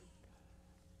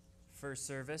First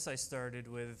service, I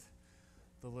started with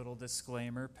the little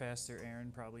disclaimer. Pastor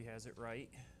Aaron probably has it right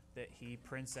that he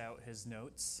prints out his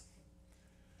notes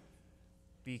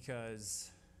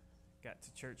because I got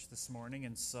to church this morning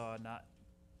and saw not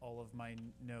all of my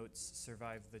notes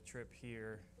survive the trip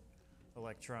here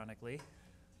electronically.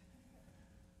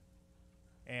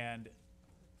 And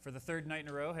for the third night in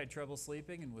a row, had trouble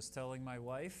sleeping and was telling my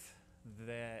wife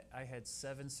that I had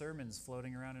 7 sermons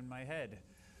floating around in my head.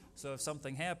 So if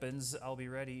something happens, I'll be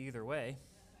ready either way.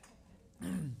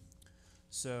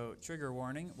 So, trigger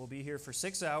warning, we'll be here for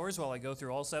 6 hours while I go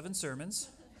through all 7 sermons.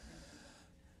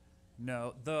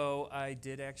 No, though I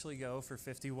did actually go for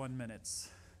 51 minutes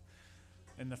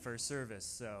in the first service.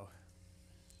 So,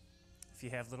 if you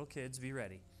have little kids, be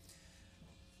ready.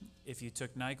 If you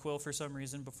took NyQuil for some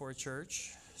reason before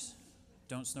church,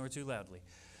 don't snore too loudly.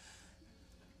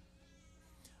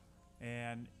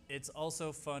 And it's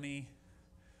also funny,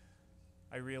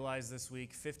 I realized this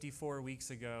week, 54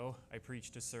 weeks ago, I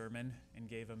preached a sermon and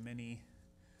gave a mini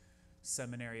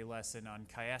seminary lesson on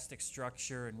chiastic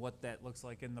structure and what that looks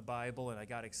like in the Bible, and I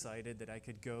got excited that I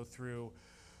could go through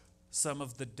some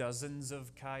of the dozens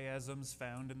of chiasms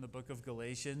found in the book of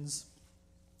Galatians,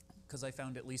 because I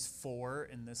found at least 4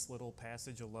 in this little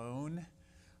passage alone.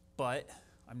 But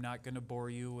I'm not going to bore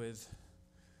you with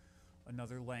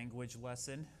another language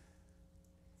lesson.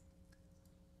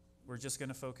 We're just going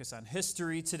to focus on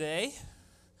history today.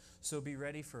 So be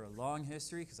ready for a long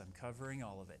history because I'm covering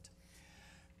all of it.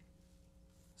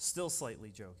 Still slightly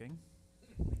joking.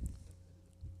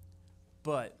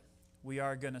 But we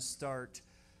are going to start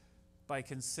by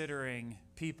considering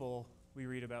people we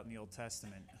read about in the Old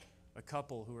Testament. A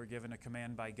couple who were given a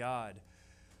command by God,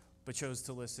 but chose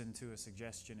to listen to a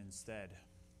suggestion instead.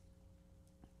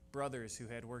 Brothers who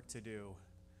had work to do,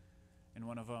 and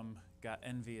one of them got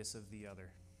envious of the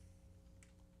other.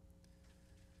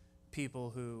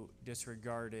 People who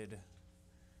disregarded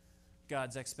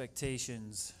God's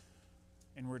expectations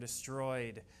and were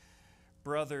destroyed.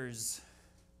 Brothers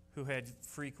who had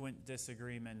frequent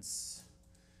disagreements.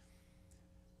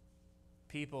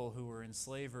 People who were in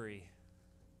slavery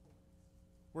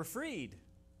were freed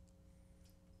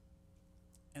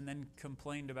and then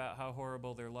complained about how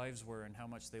horrible their lives were and how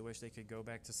much they wish they could go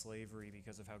back to slavery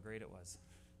because of how great it was.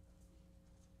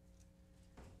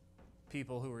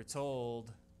 People who were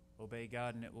told, obey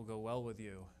God and it will go well with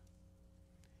you,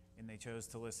 and they chose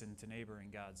to listen to neighboring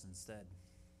gods instead.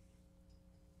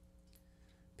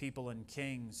 People and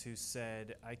kings who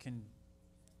said, I can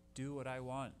do what I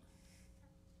want,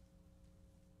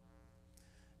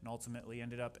 and ultimately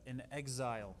ended up in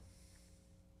exile.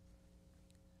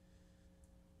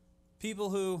 People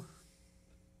who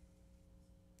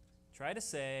try to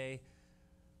say,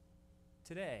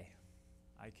 today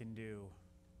I can do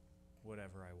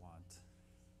whatever I want.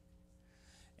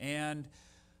 And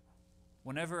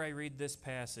whenever I read this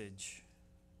passage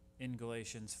in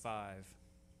Galatians 5,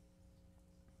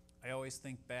 I always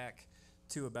think back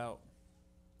to about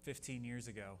 15 years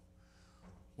ago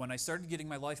when I started getting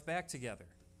my life back together.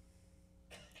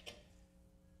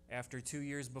 After 2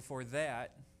 years before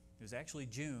that, it was actually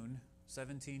June,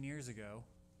 17 years ago,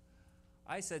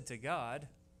 I said to God,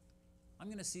 I'm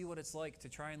going to see what it's like to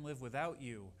try and live without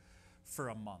you for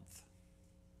a month.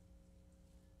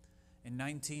 And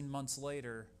 19 months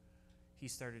later, he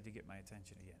started to get my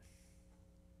attention again.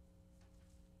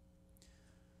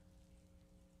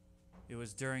 It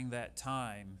was during that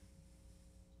time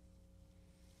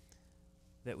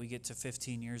that we get to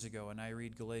 15 years ago, and I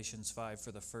read Galatians 5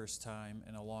 for the first time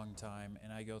in a long time,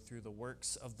 and I go through the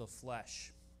works of the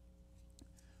flesh.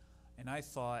 And I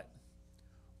thought,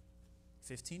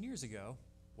 15 years ago,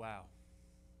 wow,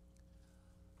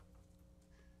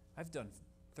 I've done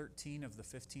 13 of the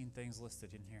 15 things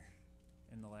listed in here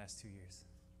in the last 2 years.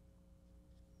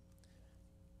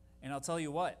 And I'll tell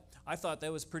you what, I thought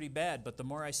that was pretty bad, but the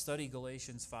more I study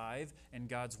Galatians 5 and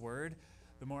God's Word,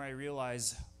 the more I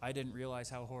realize I didn't realize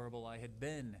how horrible I had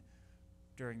been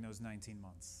during those 19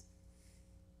 months.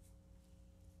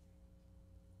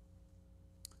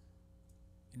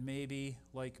 And maybe,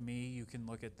 like me, you can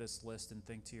look at this list and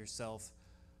think to yourself,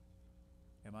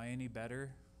 am I any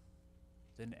better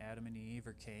than Adam and Eve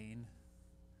or Cain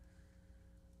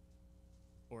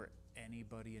or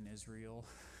anybody in Israel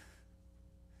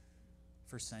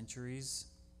for centuries?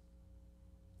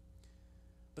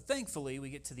 But thankfully, we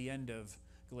get to the end of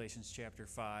Galatians chapter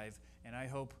 5, and I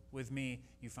hope with me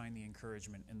you find the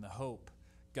encouragement and the hope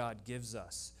God gives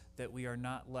us, that we are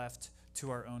not left to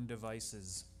our own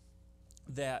devices,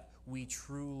 that we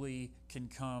truly can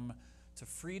come to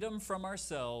freedom from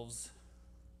ourselves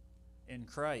in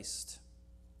Christ.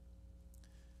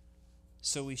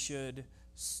 So we should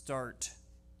start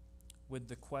with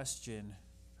the question,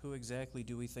 who exactly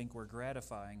do we think we're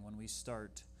gratifying when we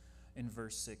start in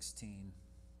verse 16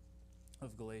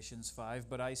 of Galatians 5?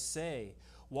 But I say,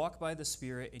 walk by the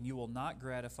Spirit, and you will not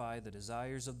gratify the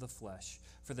desires of the flesh.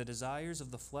 For the desires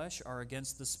of the flesh are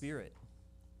against the Spirit,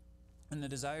 and the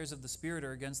desires of the Spirit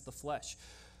are against the flesh.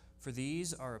 For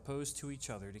these are opposed to each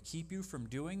other, to keep you from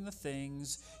doing the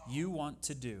things you want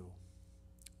to do.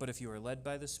 But if you are led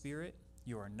by the Spirit,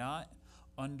 you are not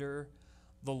under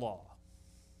the law.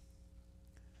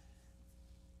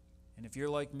 And if you're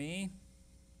like me,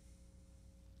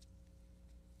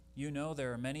 you know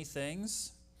there are many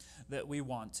things that we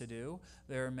want to do.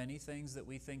 There are many things that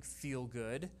we think feel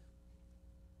good.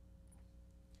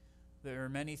 There are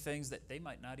many things that they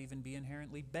might not even be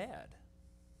inherently bad.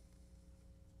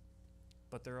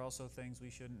 But there are also things we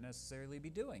shouldn't necessarily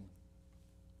be doing.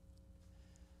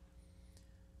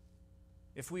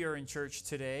 If we are in church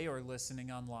today or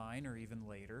listening online or even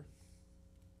later,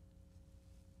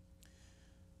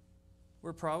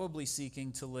 we're probably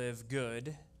seeking to live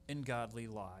good and godly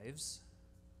lives.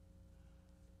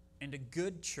 And a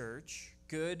good church,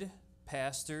 good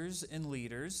pastors and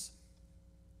leaders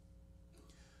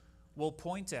will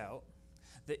point out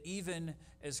that even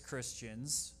as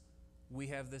Christians, we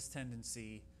have this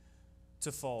tendency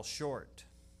to fall short.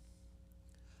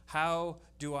 How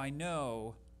do I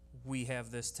know we have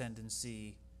this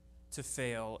tendency to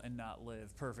fail and not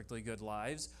live perfectly good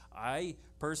lives? I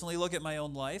personally look at my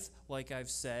own life. Like I've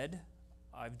said,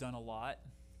 I've done a lot,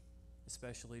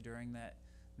 especially during that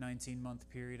 19-month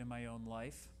period in my own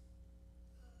life.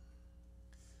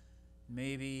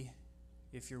 Maybe,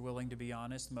 if you're willing to be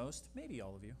honest, maybe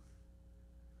all of you,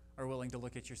 are willing to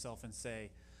look at yourself and say,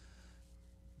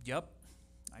 yep,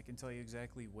 I can tell you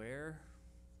exactly where,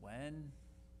 when,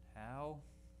 how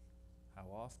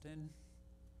often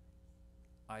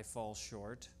I fall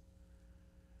short.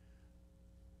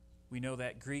 We know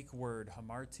that Greek word,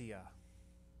 hamartia,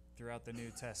 throughout the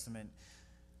New Testament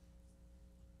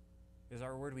is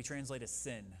our word we translate as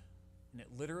sin. And it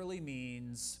literally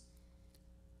means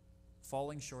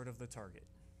falling short of the target.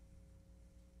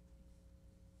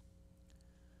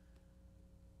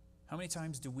 How many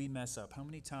times do we mess up? How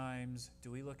many times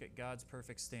do we look at God's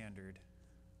perfect standard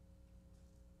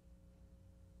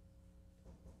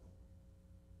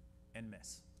and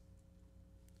miss?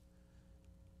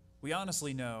 We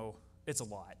honestly know it's a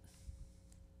lot.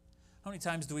 How many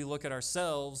times do we look at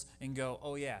ourselves and go,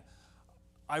 oh yeah,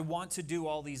 I want to do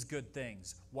all these good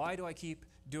things. Why do I keep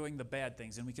doing the bad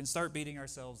things? And we can start beating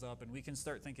ourselves up, and we can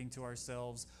start thinking to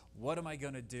ourselves, what am I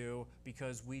going to do?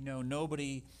 Because we know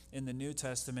nobody in the New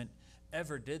Testament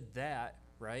ever did that,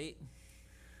 right?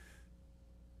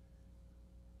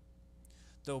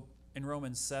 Though in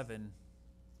Romans 7,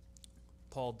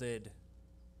 Paul did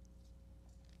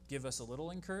give us a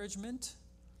little encouragement.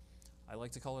 I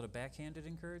like to call it a backhanded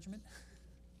encouragement.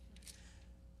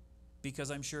 Because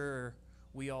I'm sure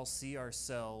we all see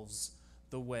ourselves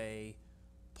the way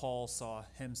Paul saw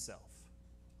himself.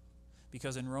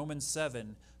 Because in Romans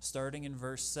 7, starting in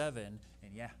verse 7,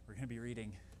 and yeah, we're going to be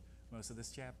reading most of this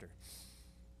chapter,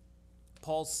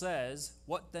 Paul says,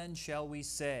 what then shall we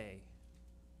say?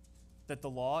 That the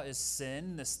law is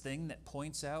sin, this thing that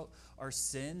points out our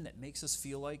sin, that makes us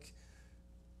feel like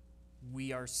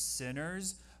we are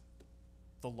sinners?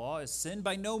 The law is sin?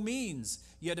 By no means.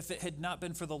 Yet if it had not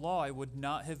been for the law, I would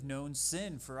not have known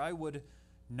sin, for I would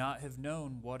not have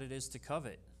known what it is to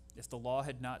covet. If the law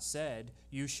had not said,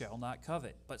 you shall not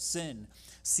covet. But sin,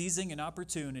 seizing an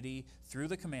opportunity through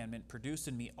the commandment, produced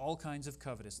in me all kinds of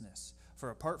covetousness. For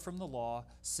apart from the law,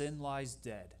 sin lies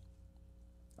dead.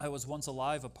 I was once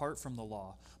alive apart from the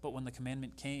law, but when the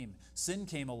commandment came, sin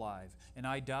came alive, and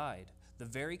I died. The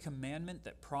very commandment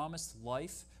that promised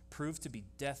life proved to be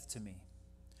death to me.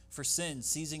 For sin,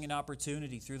 seizing an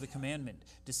opportunity through the commandment,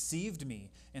 deceived me,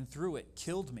 and through it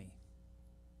killed me.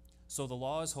 So the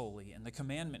law is holy, and the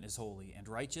commandment is holy, and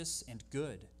righteous, and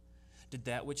good. Did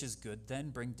that which is good then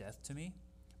bring death to me?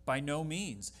 By no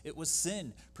means. It was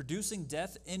sin, producing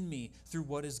death in me through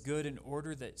what is good, in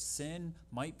order that sin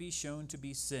might be shown to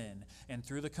be sin, and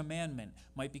through the commandment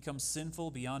might become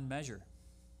sinful beyond measure.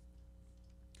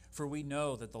 For we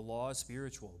know that the law is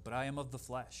spiritual, but I am of the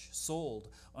flesh, sold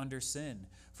under sin,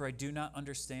 for I do not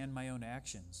understand my own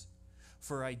actions.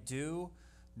 For I do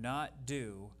not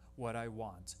do what I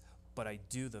want, but I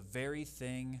do the very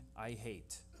thing I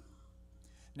hate.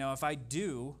 Now if I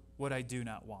do what I do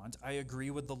not want, I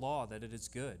agree with the law that it is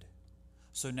good.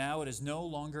 So now it is no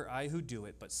longer I who do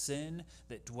it, but sin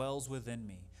that dwells within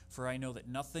me. For I know that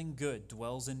nothing good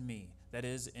dwells in me, that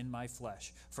is, in my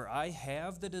flesh. For I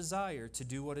have the desire to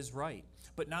do what is right,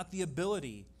 but not the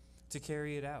ability to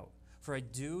carry it out. For I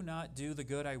do not do the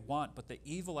good I want, but the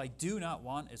evil I do not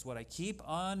want is what I keep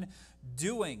on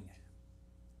doing.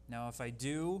 Now if I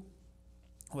do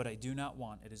what I do not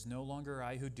want, it is no longer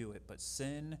I who do it, but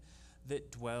sin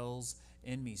that dwells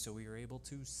in me. So we are able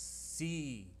to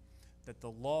see that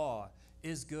the law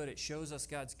is good. It shows us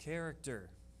God's character.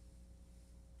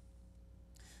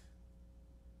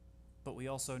 But we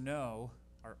also know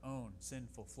our own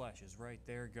sinful flesh is right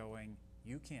there going,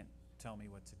 you can't tell me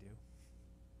what to do.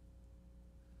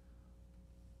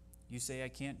 You say I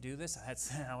can't do this?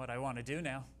 That's not what I want to do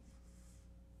now.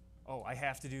 Oh, I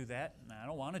have to do that? No, I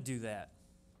don't want to do that.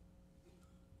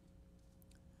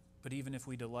 But even if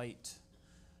we delight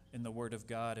in the Word of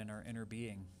God in our inner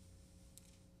being,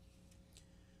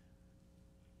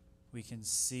 we can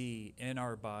see in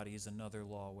our bodies another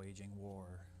law waging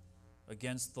war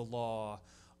against the law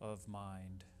of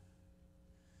mind,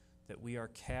 that we are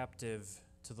captive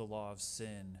to the law of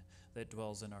sin that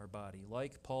dwells in our body.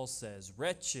 Like Paul says,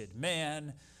 wretched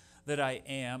man that I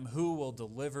am, who will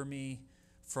deliver me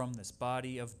from this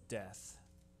body of death?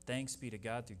 Thanks be to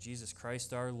God through Jesus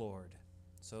Christ our Lord.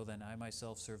 So then I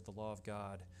myself serve the law of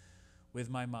God with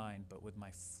my mind, but with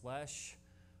my flesh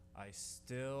I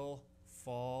still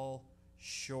fall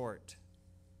short.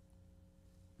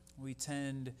 We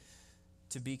tend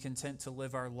to be content to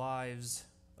live our lives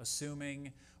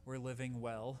assuming we're living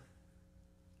well,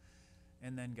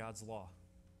 and then God's law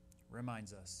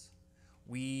reminds us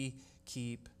we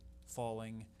keep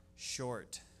falling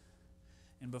short.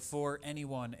 And before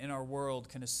anyone in our world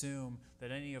can assume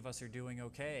that any of us are doing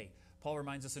okay, Paul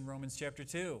reminds us in Romans chapter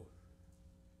 2,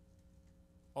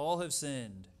 all have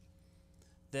sinned,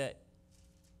 that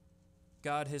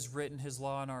God has written his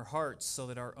law in our hearts so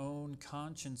that our own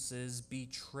consciences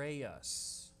betray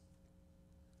us,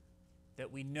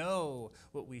 that we know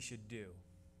what we should do,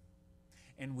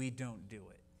 and we don't do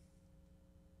it.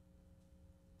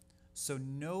 So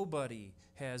nobody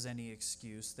has any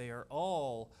excuse. They are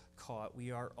all caught. We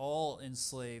are all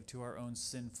enslaved to our own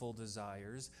sinful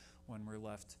desires when we're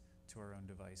left to our own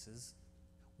devices.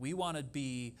 We want to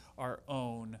be our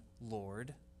own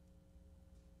Lord.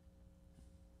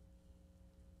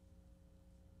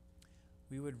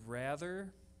 We would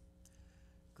rather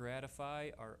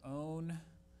gratify our own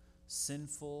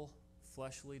sinful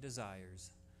fleshly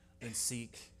desires than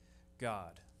seek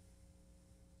God.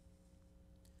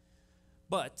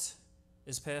 But,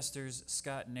 as Pastors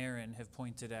Scott and Aaron have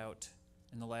pointed out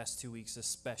in the last 2 weeks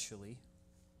especially,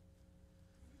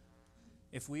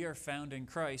 if we are found in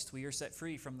Christ, we are set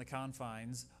free from the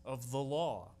confines of the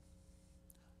law.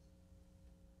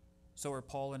 So are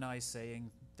Paul and I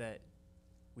saying that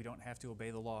we don't have to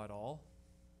obey the law at all?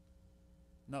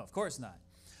 No, of course not.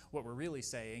 What we're really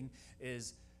saying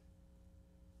is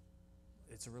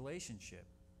it's a relationship.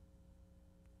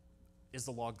 Is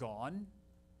the law gone?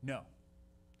 No.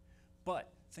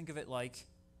 But think of it like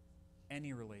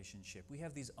any relationship. We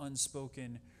have these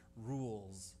unspoken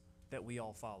rules that we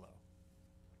all follow.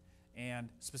 And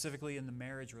specifically in the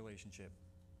marriage relationship,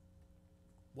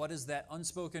 what is that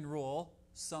unspoken rule?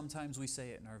 Sometimes we say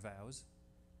it in our vows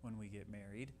when we get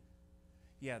married.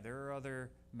 Yeah, there are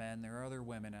other men, there are other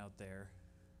women out there,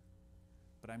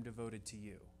 but I'm devoted to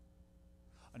you.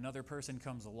 Another person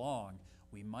comes along,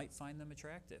 we might find them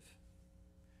attractive,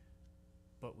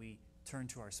 but we turn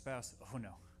to our spouse, oh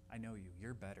no, I know you,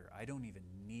 you're better. I don't even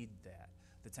need that.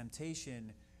 The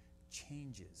temptation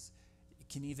changes. It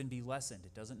can even be lessened.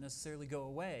 It doesn't necessarily go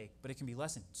away, but it can be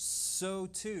lessened. So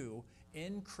too,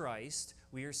 in Christ,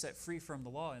 we are set free from the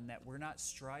law in that we're not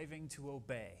striving to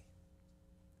obey.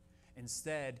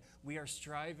 Instead, we are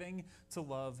striving to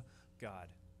love God.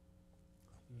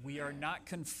 We are not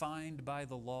confined by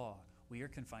the law. We are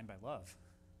confined by love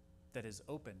that is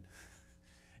open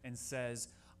and says,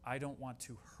 I don't want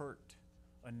to hurt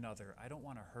another. I don't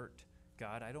want to hurt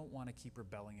God. I don't want to keep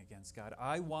rebelling against God.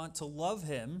 I want to love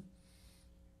him.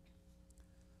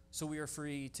 So we are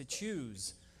free to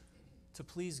choose to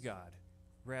please God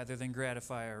rather than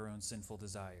gratify our own sinful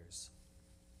desires.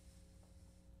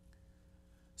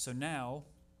 So now,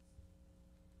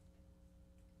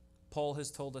 Paul has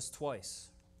told us twice,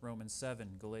 Romans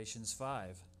 7, Galatians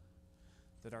 5,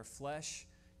 that our flesh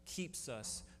keeps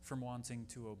us from wanting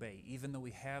to obey. Even though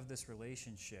we have this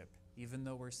relationship, even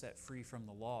though we're set free from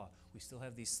the law, we still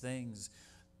have these things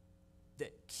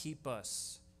that keep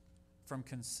us from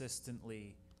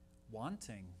consistently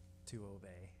wanting to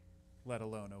obey, let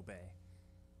alone obey.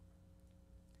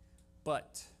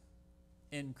 But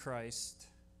in Christ,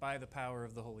 by the power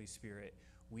of the Holy Spirit,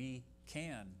 we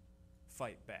can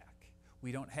fight back.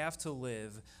 We don't have to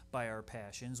live by our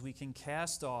passions. We can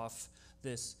cast off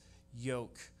this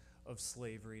yoke of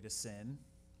slavery to sin.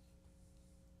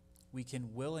 We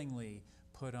can willingly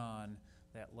put on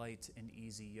that light and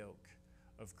easy yoke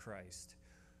of Christ.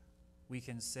 We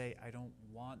can say, I don't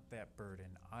want that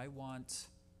burden. I want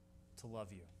to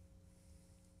love you.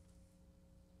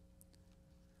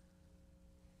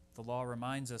 The law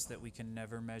reminds us that we can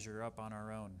never measure up on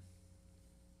our own.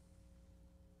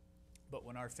 But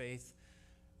when our faith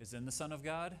is in the Son of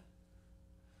God,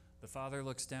 the Father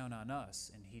looks down on us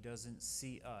and he doesn't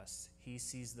see us. He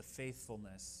sees the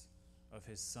faithfulness of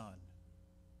his Son.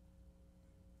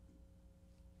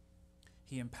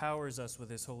 He empowers us with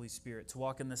his Holy Spirit to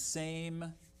walk in the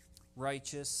same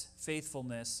righteous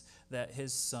faithfulness that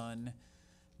his Son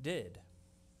did.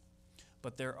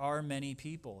 But there are many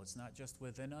people. It's not just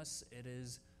within us. It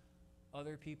is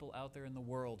other people out there in the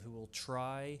world who will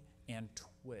try and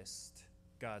twist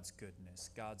God's goodness,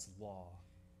 God's law,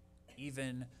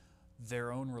 even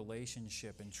their own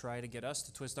relationship, and try to get us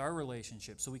to twist our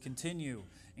relationship. So we continue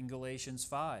in Galatians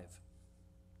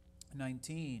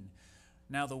 5:19.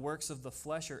 Now the works of the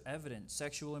flesh are evident: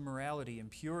 sexual immorality,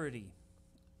 impurity,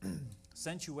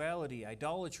 sensuality,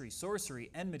 idolatry, sorcery,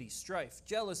 enmity, strife,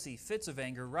 jealousy, fits of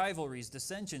anger, rivalries,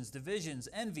 dissensions, divisions,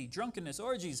 envy, drunkenness,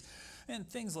 orgies, and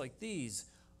things like these.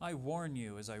 I warn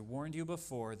you, as I warned you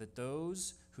before, that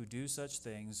those who do such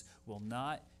things will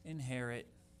not inherit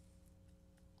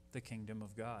the kingdom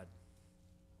of God.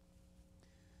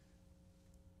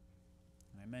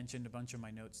 And I mentioned a bunch of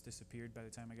my notes disappeared by the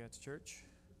time I got to church.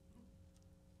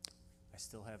 I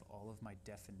still have all of my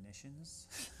definitions.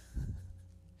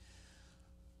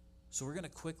 So we're going to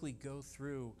quickly go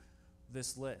through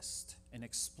this list and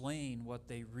explain what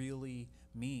they really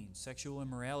mean. Sexual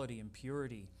immorality,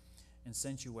 impurity, and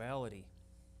sensuality.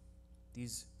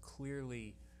 These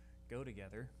clearly go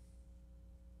together.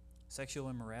 Sexual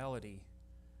immorality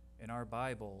in our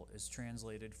Bible is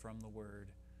translated from the word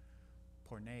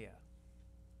porneia,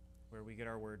 where we get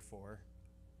our word for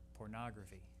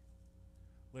pornography.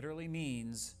 Literally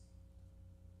means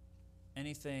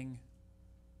anything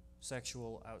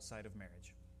sexual outside of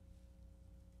marriage.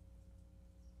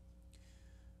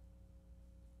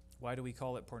 Why do we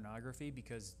call it pornography?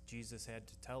 Because Jesus had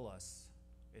to tell us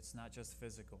it's not just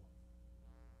physical.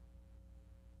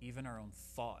 Even our own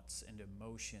thoughts and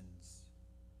emotions,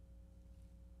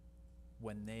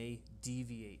 when they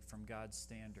deviate from God's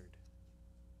standard,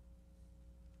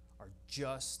 are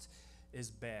just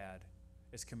as bad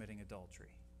as committing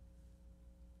adultery.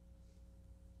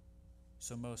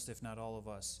 So most, if not all of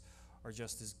us, are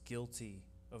just as guilty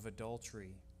of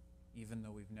adultery, even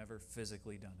though we've never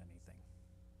physically done anything.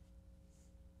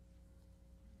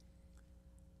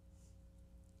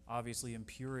 Obviously,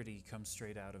 impurity comes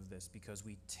straight out of this because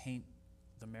we taint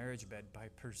the marriage bed by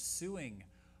pursuing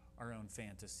our own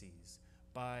fantasies,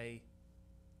 by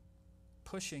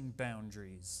pushing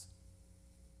boundaries,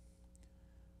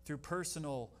 through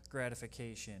personal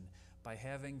gratification, by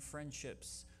having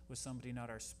friendships with somebody not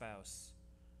our spouse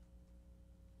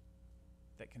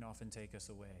that can often take us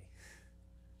away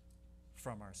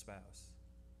from our spouse,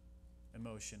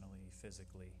 emotionally,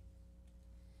 physically.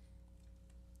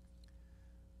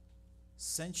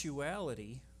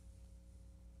 Sensuality.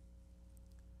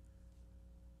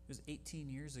 It was 18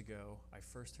 years ago I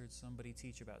first heard somebody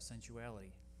teach about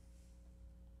sensuality.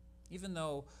 Even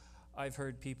though I've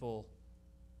heard people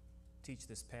teach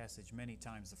this passage many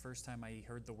times, the first time I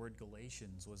heard the word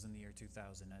Galatians was in the year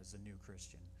 2000 as a new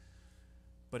Christian.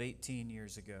 But 18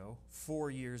 years ago,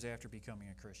 4 years after becoming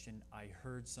a Christian, I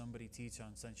heard somebody teach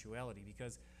on sensuality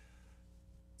because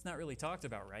it's not really talked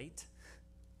about, right?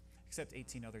 Except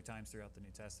 18 other times throughout the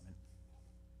New Testament.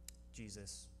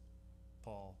 Jesus,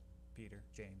 Paul, Peter,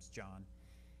 James, John.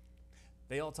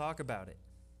 They all talk about it.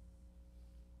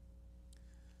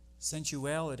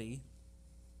 Sensuality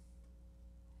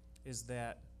is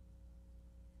that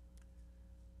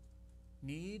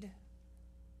need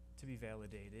to be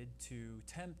validated, to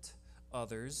tempt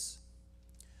others.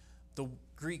 The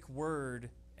Greek word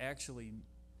actually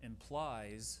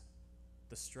implies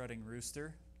the strutting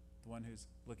rooster, the one who's,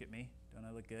 look at me, don't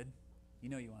I look good? You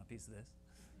know you want a piece of this.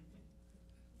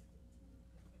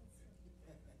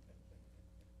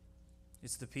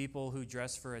 It's the people who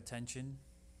dress for attention.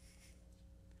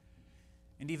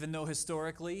 And even though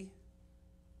historically,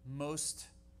 most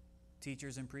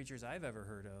teachers and preachers I've ever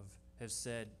heard of have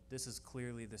said this is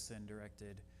clearly the sin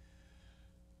directed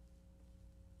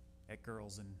at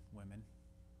girls and women.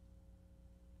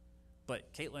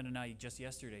 But Caitlin and I just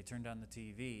yesterday turned on the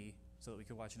TV so that we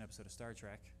could watch an episode of Star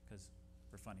Trek, because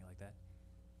we're funny like that.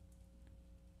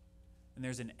 And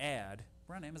there's an ad.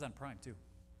 We're on Amazon Prime, too.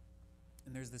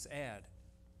 And there's this ad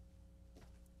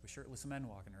with shirtless men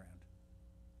walking around.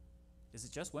 Is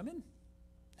it just women?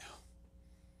 No.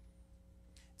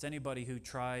 It's anybody who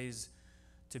tries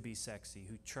to be sexy,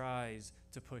 who tries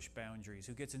to push boundaries,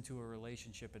 who gets into a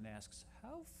relationship and asks,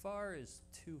 how far is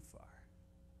too far?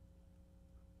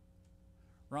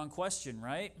 Wrong question,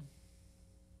 right?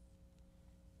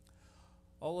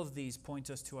 All of these point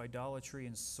us to idolatry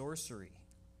and sorcery.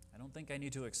 I don't think I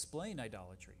need to explain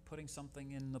idolatry, putting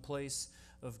something in the place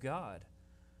of God.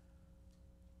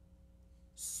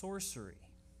 Sorcery.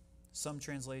 Some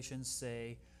translations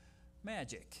say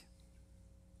magic.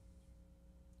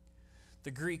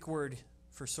 The Greek word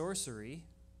for sorcery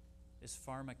is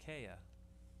pharmakeia,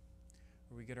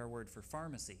 where we get our word for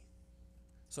pharmacy.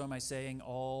 So am I saying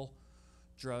all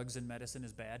drugs and medicine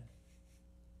is bad?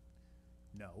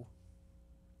 No.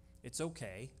 It's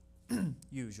okay,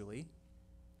 usually.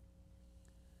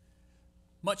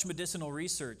 Much medicinal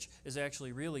research is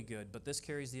actually really good, but this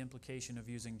carries the implication of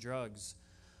using drugs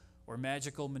or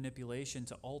magical manipulation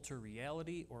to alter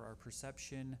reality or our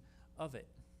perception of it.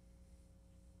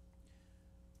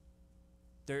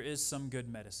 There is some good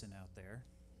medicine out there.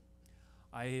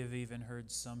 I have even heard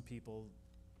some people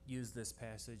use this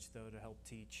passage, though, to help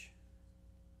teach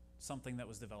something that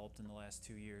was developed in the last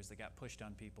 2 years that got pushed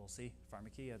on people. See,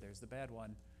 pharmakeia, there's the bad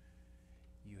one.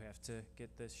 You have to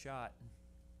get this shot,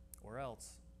 or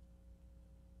else.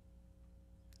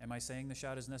 Am I saying the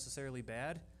shot is necessarily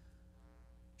bad?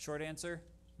 Short answer,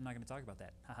 I'm not going to talk about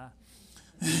that. Haha.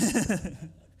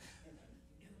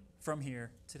 From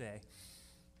here, today.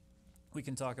 We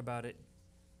can talk about it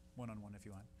one-on-one if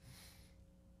you want.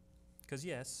 Because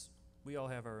yes, we all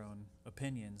have our own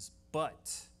opinions,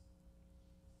 but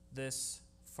this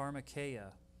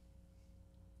pharmakeia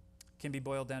can be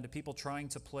boiled down to people trying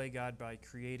to play God by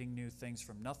creating new things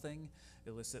from nothing,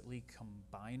 illicitly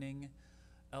combining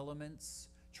elements,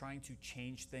 trying to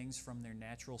change things from their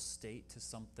natural state to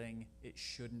something it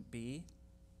shouldn't be.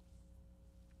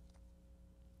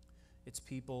 It's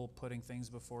people putting things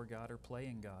before God or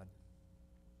playing God.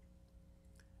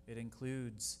 It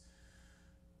includes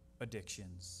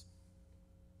addictions.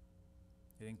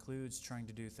 It includes trying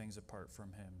to do things apart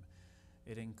from Him.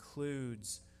 It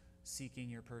includes seeking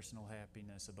your personal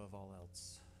happiness above all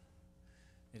else.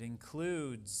 It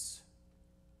includes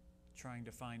trying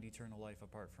to find eternal life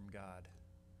apart from God.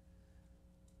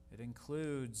 It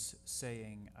includes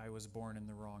saying, I was born in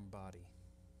the wrong body.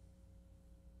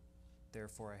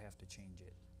 Therefore, I have to change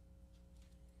it.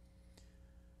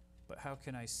 But how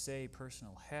can I say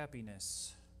personal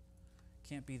happiness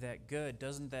can't be that good?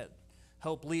 Doesn't that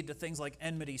help lead to things like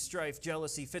enmity, strife,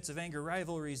 jealousy, fits of anger,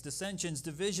 rivalries, dissensions,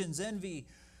 divisions, envy?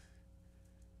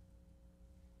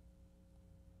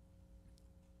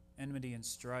 Enmity and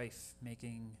strife,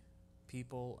 making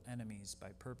people enemies by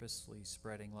purposely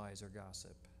spreading lies or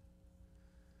gossip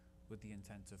with the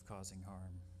intent of causing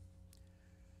harm.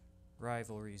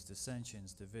 Rivalries,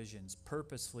 dissensions, divisions,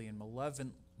 purposefully and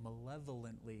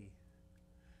malevolently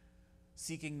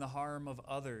seeking the harm of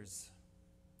others,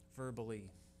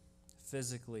 verbally,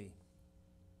 physically,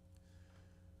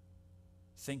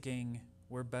 thinking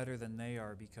we're better than they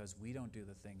are because we don't do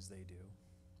the things they do.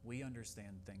 We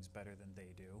understand things better than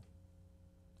they do.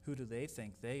 Who do they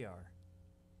think they are?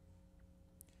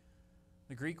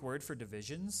 The Greek word for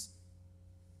divisions,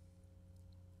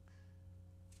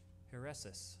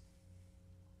 heresis,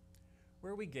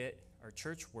 where we get our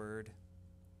church word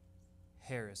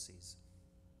heresies.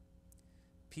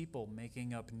 People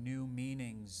making up new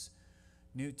meanings,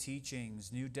 new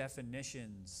teachings, new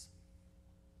definitions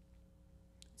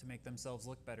to make themselves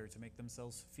look better, to make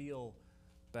themselves feel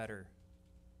better.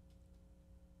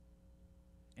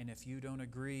 And if you don't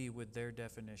agree with their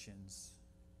definitions,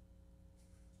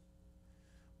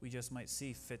 we just might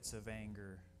see fits of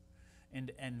anger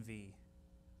and envy,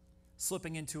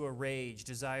 slipping into a rage,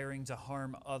 desiring to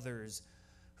harm others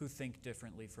who think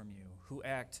differently from you, who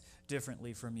act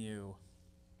differently from you,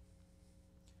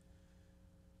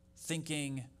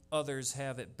 thinking others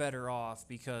have it better off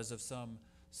because of some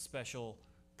special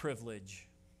privilege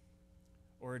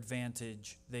or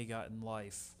advantage they got in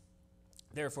life.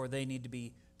 Therefore, they need to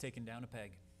be taken down a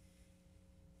peg.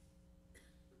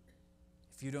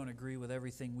 If you don't agree with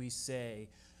everything we say,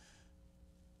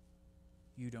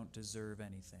 you don't deserve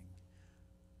anything.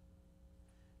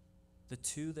 The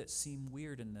two that seem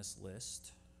weird in this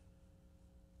list,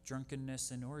 drunkenness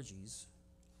and orgies,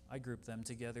 I group them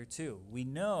together too. We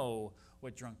know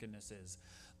what drunkenness is.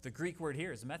 The Greek word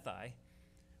here is methai,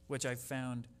 which I've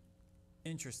found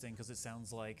interesting because it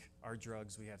sounds like our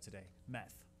drugs we have today,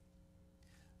 meth.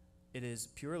 It is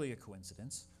purely a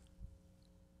coincidence.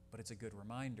 but it's a good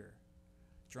reminder.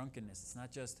 Drunkenness, it's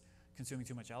not just consuming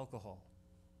too much alcohol.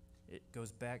 It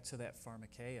goes back to that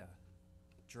pharmakeia,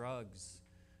 drugs,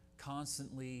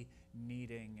 constantly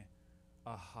needing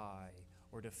a high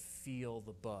or to feel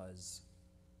the buzz.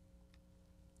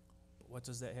 But what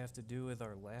does that have to do with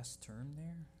our last term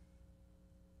there?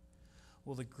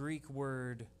 Well, the Greek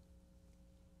word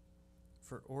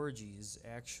for orgies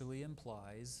actually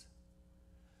implies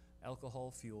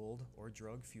alcohol-fueled or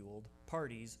drug-fueled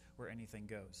parties where anything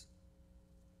goes.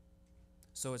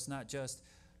 So it's not just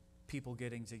people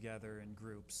getting together in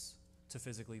groups to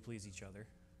physically please each other,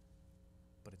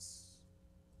 but it's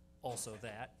also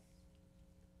that.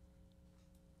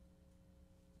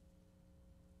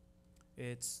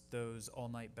 It's those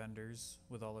all-night benders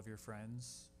with all of your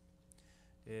friends.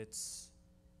 It's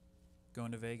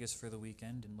going to Vegas for the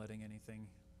weekend and letting anything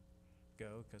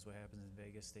go, because what happens in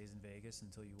Vegas stays in Vegas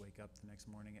until you wake up the next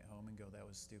morning at home and go, that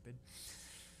was stupid.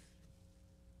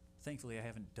 Thankfully, I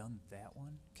haven't done that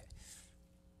one. Okay.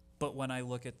 But when I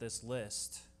look at this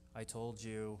list, I told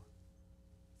you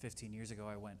 15 years ago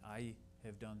I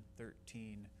have done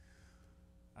 13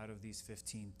 out of these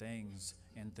 15 things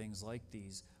and things like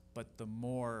these. But the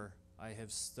more I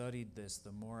have studied this,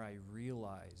 the more I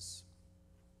realize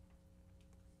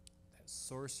that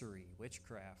sorcery,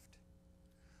 witchcraft.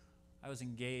 I was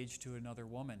engaged to another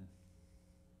woman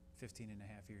 15 and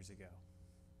a half years ago.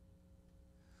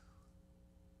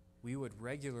 We would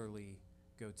regularly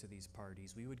go to these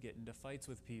parties. We would get into fights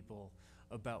with people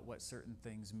about what certain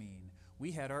things mean.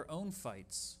 We had our own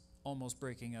fights, almost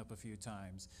breaking up a few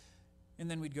times. And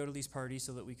then we'd go to these parties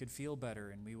so that we could feel better,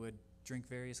 and we would drink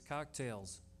various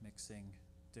cocktails, mixing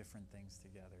different things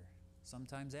together.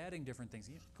 Sometimes adding different things.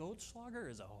 Goldschlager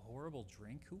is a horrible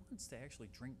drink. Who wants to actually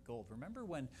drink gold? Remember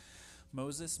when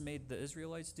Moses made the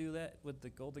Israelites do that with the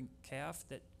golden calf?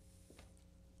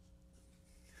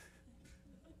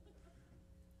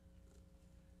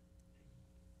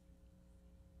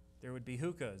 There would be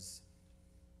hookahs.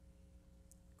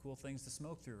 Cool things to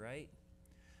smoke through, right?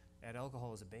 Add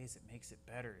alcohol as a base. It makes it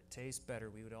better. It tastes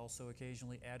better. We would also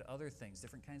occasionally add other things,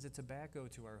 different kinds of tobacco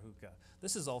to our hookah.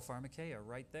 This is all pharmakeia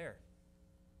right there.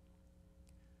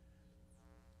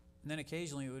 And then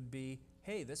occasionally it would be,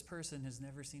 hey, this person has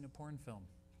never seen a porn film.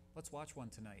 Let's watch one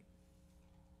tonight.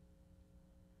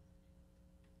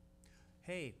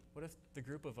 Hey, what if the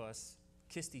group of us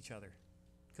kissed each other?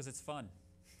 Because it's fun.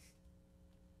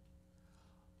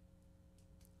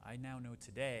 I now know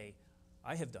today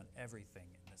I have done everything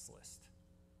in this list.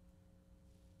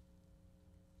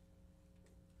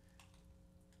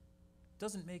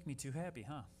 Doesn't make me too happy,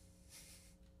 huh?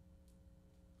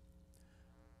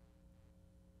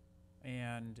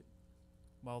 And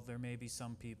while there may be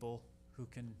some people who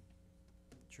can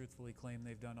truthfully claim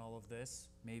they've done all of this,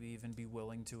 maybe even be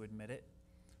willing to admit it,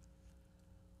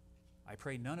 I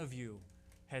pray none of you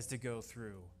has to go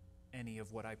through any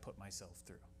of what I put myself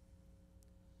through.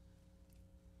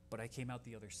 But I came out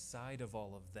the other side of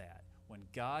all of that. When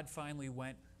God finally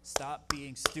went, stop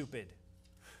being stupid.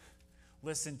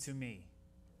 Listen to me.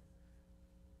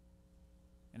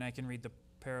 And I can read the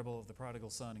parable of the prodigal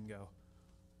son and go,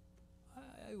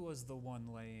 I was the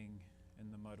one laying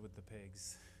in the mud with the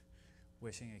pigs,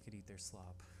 wishing I could eat their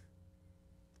slop.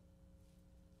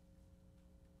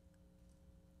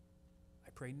 I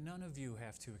pray none of you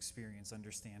have to experience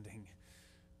understanding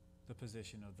the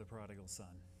position of the prodigal son.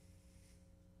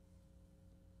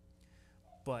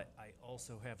 But I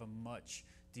also have a much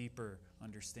deeper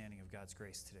understanding of God's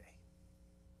grace today.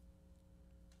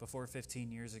 Before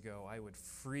 15 years ago, I would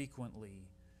frequently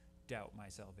doubt my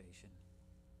salvation.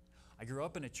 I grew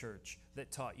up in a church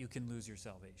that taught you can lose your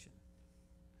salvation.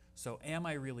 So am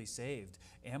I really saved?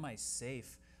 Am I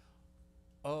safe?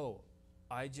 Oh,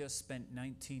 I just spent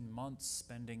 19 months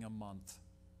spending a month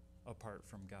apart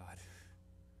from God.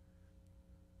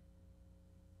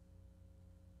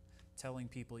 Telling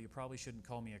people you probably shouldn't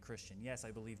call me a Christian. Yes,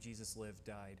 I believe Jesus lived,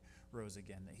 died, rose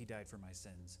again, that he died for my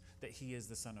sins, that he is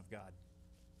the Son of God.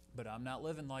 But I'm not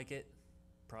living like it.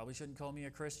 Probably shouldn't call me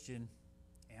a Christian.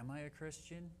 Am I a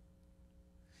Christian?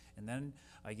 And then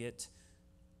I get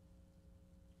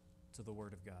to the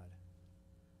Word of God.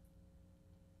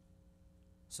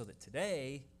 So that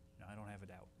today, I don't have a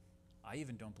doubt. I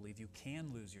even don't believe you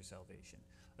can lose your salvation.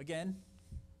 Again,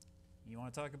 you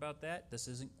want to talk about that? This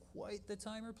isn't quite the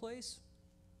time or place.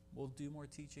 We'll do more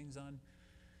teachings on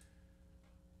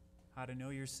how to know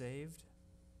you're saved.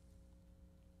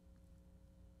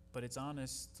 But it's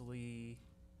honestly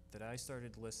that I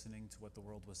started listening to what the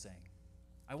world was saying.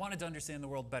 I wanted to understand the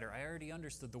world better. I already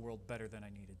understood the world better than I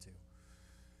needed to.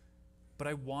 But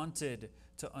I wanted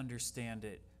to understand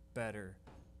it better.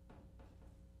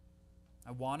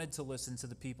 I wanted to listen to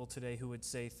the people today who would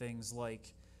say things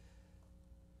like,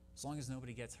 as long as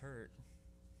nobody gets hurt,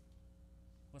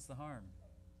 what's the harm?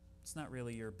 It's not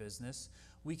really your business.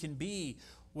 We can be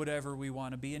whatever we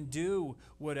want to be and do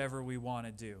whatever we want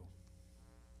to do.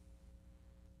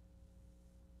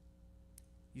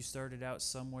 You started out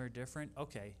somewhere different?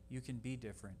 Okay, you can be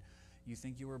different. You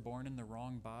think you were born in the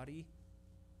wrong body?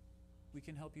 We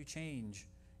can help you change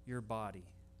your body.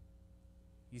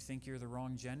 You think you're the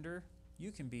wrong gender?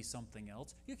 You can be something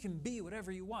else. You can be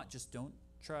whatever you want. Just don't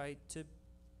try to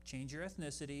change your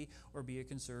ethnicity or be a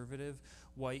conservative,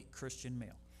 white, Christian male.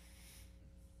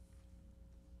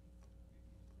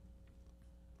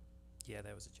 Yeah,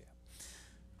 that was a jab.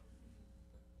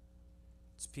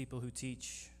 It's people who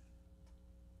teach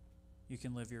you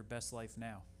can live your best life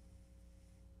now.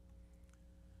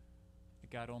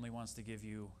 God only wants to give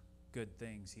you good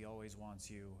things. He always wants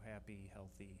you happy,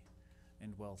 healthy,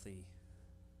 and wealthy.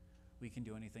 We can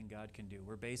do anything God can do.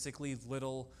 We're basically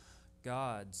little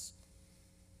gods.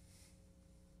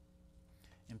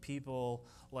 And people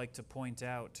like to point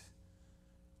out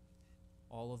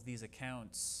all of these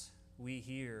accounts we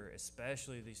hear,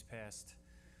 especially these past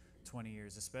 20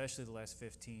 years, especially the last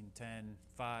 15, 10,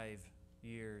 5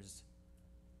 years.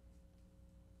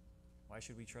 Why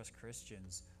should we trust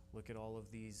Christians? Look at all of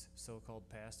these so-called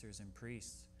pastors and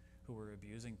priests who are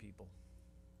abusing people.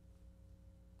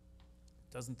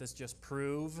 Doesn't this just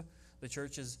prove the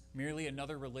church is merely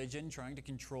another religion trying to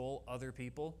control other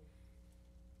people?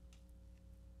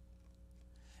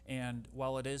 And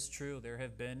while it is true, there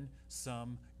have been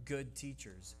some good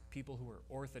teachers, people who were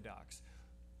orthodox,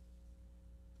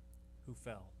 who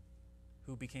fell,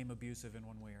 who became abusive in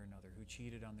one way or another, who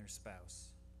cheated on their spouse,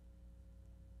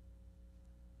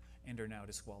 and are now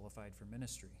disqualified for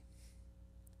ministry.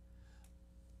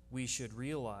 We should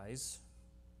realize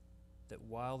that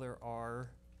while there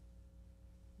are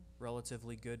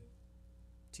relatively good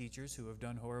teachers who have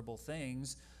done horrible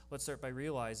things, let's start by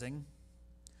realizing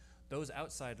those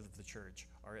outside of the church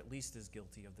are at least as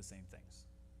guilty of the same things.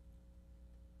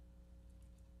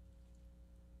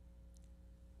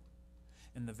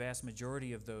 And the vast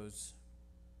majority of those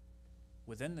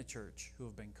within the church who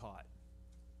have been caught,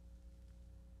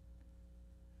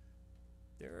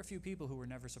 there are a few people who were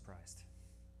never surprised.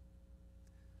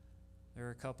 There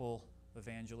are a couple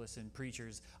evangelists and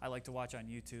preachers I like to watch on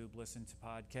YouTube, listen to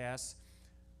podcasts,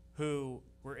 who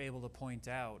were able to point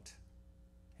out,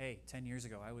 hey, 10 years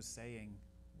ago I was saying,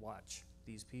 watch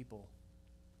these people.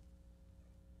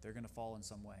 They're going to fall in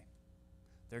some way.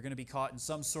 They're going to be caught in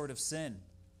some sort of sin.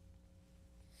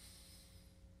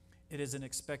 It is an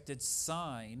expected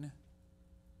sign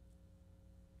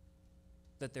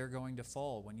that they're going to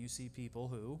fall when you see people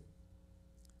who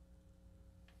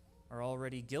are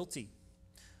already guilty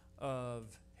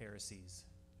of heresies,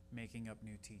 making up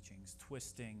new teachings,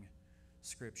 twisting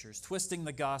scriptures, twisting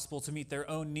the gospel to meet their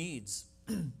own needs.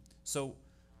 So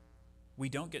we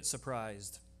don't get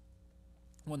surprised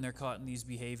when they're caught in these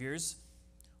behaviors,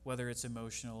 whether it's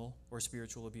emotional or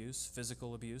spiritual abuse,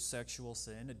 physical abuse, sexual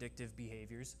sin, addictive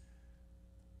behaviors,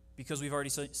 because we've already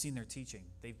seen their teaching.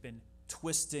 They've been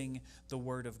twisting the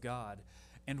Word of God.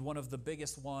 And one of the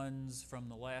biggest ones from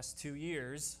the last 2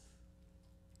 years,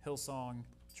 Hillsong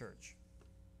Church.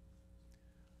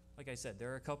 Like I said,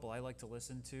 there are a couple I like to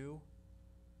listen to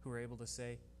who are able to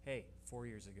say, hey, 4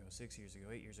 years ago, 6 years ago,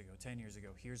 8 years ago, 10 years ago,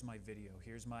 here's my video,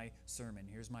 here's my sermon,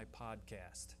 here's my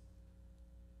podcast.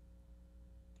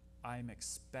 I'm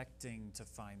expecting to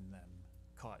find them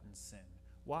caught in sin.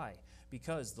 Why?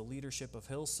 Because the leadership of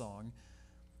Hillsong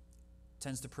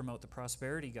tends to promote the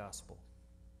prosperity gospel.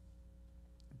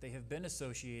 They have been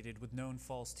associated with known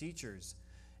false teachers.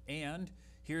 And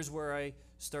here's where I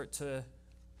start to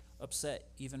upset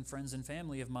even friends and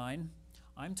family of mine.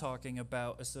 I'm talking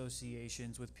about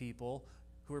associations with people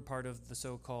who are part of the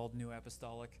so-called New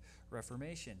Apostolic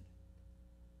Reformation.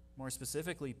 More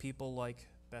specifically, people like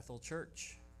Bethel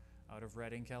Church out of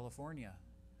Redding, California,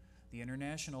 the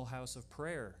International House of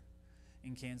Prayer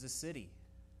in Kansas City.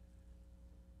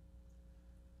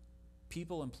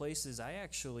 People and places I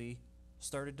actually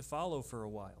started to follow for a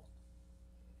while.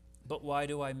 But why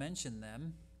do I mention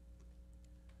them?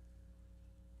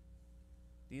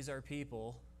 These are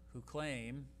people who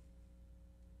claim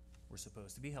we're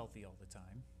supposed to be healthy all the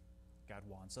time. God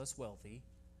wants us wealthy.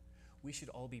 We should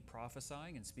all be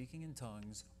prophesying and speaking in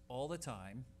tongues all the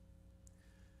time.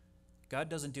 God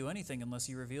doesn't do anything unless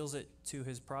he reveals it to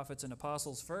his prophets and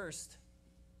apostles first.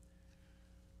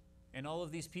 And all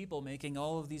of these people making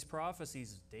all of these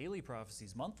prophecies, daily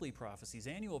prophecies, monthly prophecies,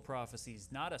 annual prophecies,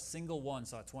 not a single one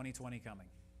saw 2020 coming.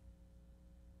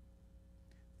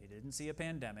 They didn't see a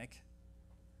pandemic.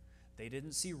 They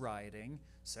didn't see rioting.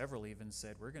 Several even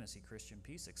said, we're going to see Christian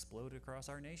peace explode across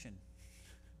our nation.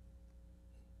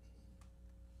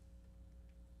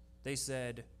 They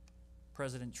said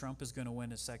President Trump is going to win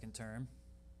his second term.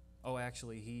 Oh,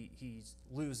 actually, he's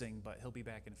losing, but he'll be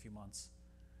back in a few months.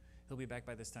 He'll be back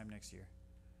by this time next year.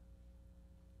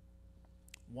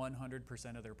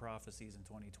 100% of their prophecies in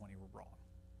 2020 were wrong.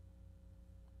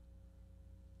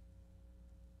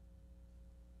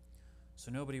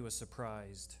 So nobody was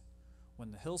surprised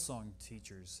when the Hillsong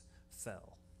teachers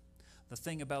fell. The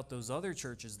thing about those other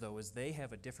churches, though, is they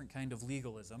have a different kind of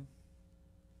legalism.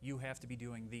 You have to be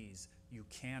doing these. You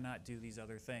cannot do these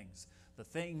other things. The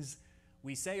things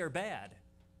we say are bad,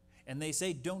 and they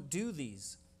say don't do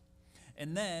these.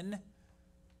 And then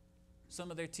some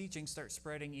of their teaching starts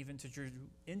spreading even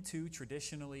into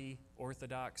traditionally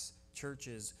Orthodox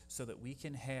churches so that we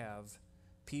can have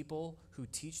people who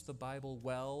teach the Bible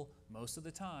well most of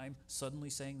the time suddenly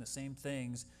saying the same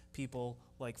things people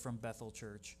like from Bethel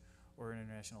Church or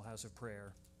International House of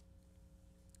Prayer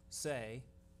say,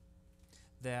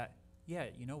 that, yeah,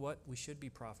 you know what, we should be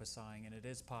prophesying, and it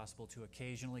is possible to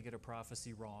occasionally get a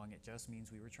prophecy wrong. It just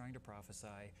means we were trying to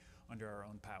prophesy under our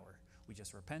own power. We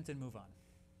just repent and move on.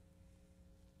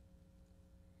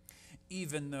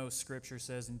 Even though Scripture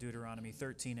says in Deuteronomy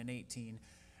 13 and 18,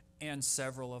 and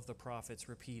several of the prophets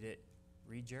repeat it,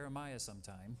 read Jeremiah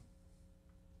sometime,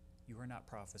 you are not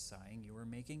prophesying, you are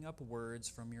making up words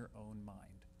from your own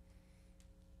mind.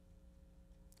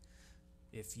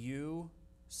 If you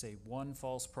say one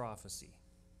false prophecy,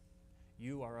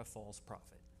 you are a false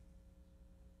prophet.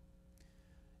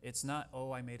 It's not,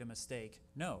 oh, I made a mistake.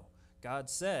 No, God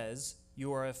says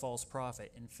you are a false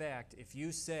prophet. In fact, if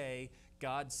you say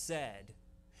God said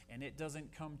and it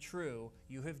doesn't come true,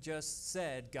 you have just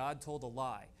said God told a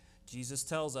lie. Jesus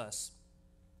tells us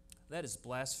that is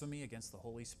blasphemy against the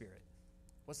Holy Spirit.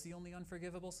 What's the only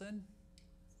unforgivable sin?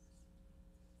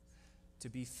 To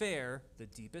be fair, the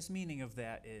deepest meaning of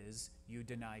that is you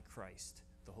deny Christ.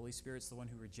 The Holy Spirit's the one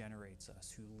who regenerates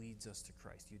us, who leads us to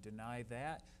Christ. You deny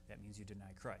that, that means you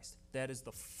deny Christ. That is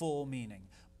the full meaning.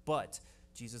 But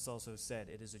Jesus also said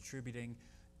it is attributing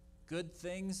good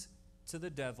things to the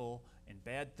devil and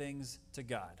bad things to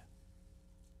God.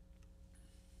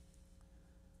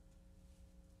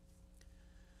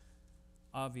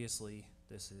 Obviously,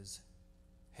 this is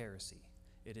heresy.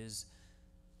 It is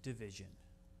division.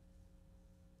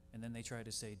 And then they try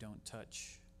to say, don't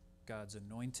touch God's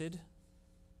anointed.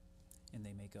 And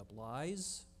they make up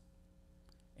lies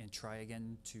and try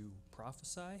again to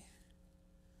prophesy.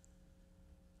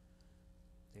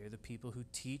 They are the people who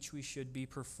teach we should be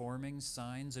performing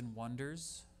signs and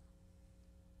wonders.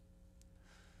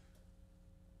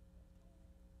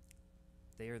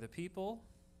 They are the people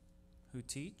who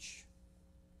teach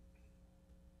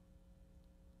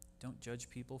don't judge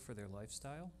people for their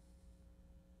lifestyle.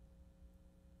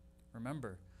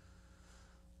 Remember,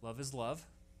 love is love.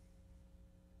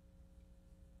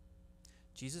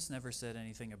 Jesus never said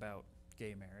anything about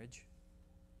gay marriage.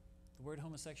 The word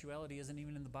homosexuality isn't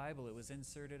even in the Bible. It was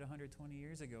inserted 120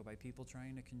 years ago by people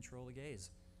trying to control the gays.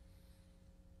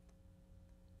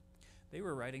 They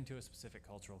were writing to a specific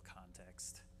cultural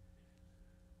context.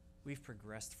 We've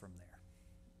progressed from there.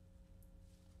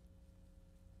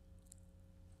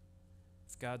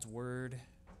 If God's word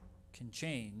can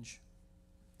change,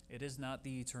 it is not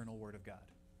the eternal word of God.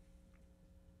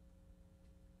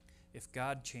 If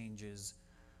God changes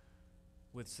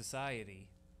with society,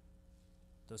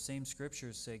 those same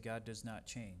scriptures say God does not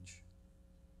change.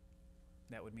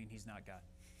 That would mean he's not God.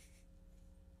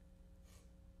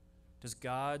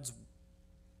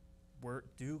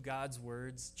 Do God's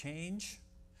words change?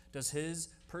 Does his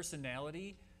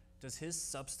personality, does his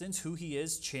substance, who he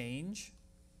is, change?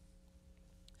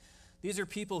 These are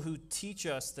people who teach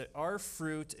us that our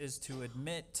fruit is to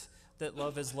admit that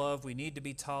love is love. We need to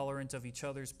be tolerant of each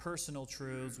other's personal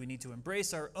truths. We need to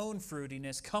embrace our own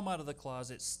fruitiness, come out of the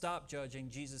closet, stop judging.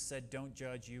 Jesus said, don't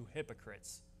judge, you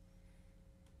hypocrites.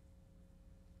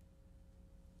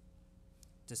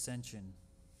 Dissension.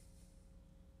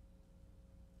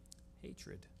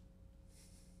 Hatred.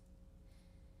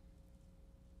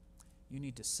 You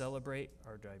need to celebrate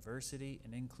our diversity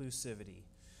and inclusivity.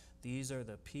 These are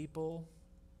the people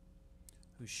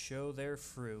who show their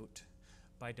fruit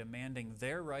by demanding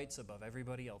their rights above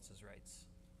everybody else's rights.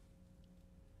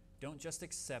 Don't just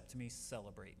accept me,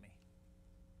 celebrate me.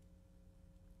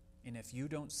 And if you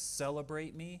don't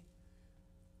celebrate me,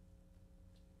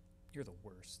 you're the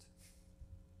worst.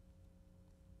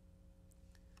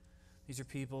 These are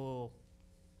people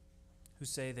who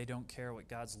say they don't care what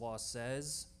God's law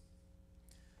says.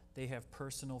 They have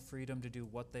personal freedom to do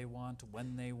what they want,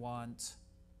 when they want.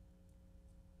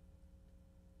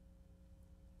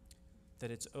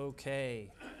 That it's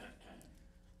okay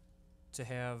to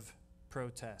have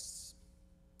protests,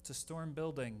 to storm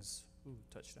buildings. Ooh,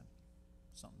 touched on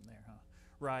something there, huh?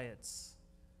 Riots.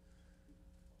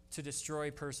 To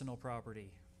destroy personal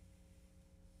property.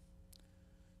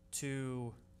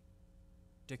 To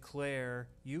declare,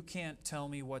 you can't tell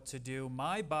me what to do,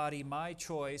 my body, my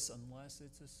choice, unless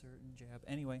it's a certain jab.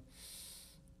 Anyway,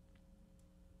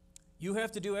 you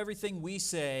have to do everything we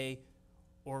say,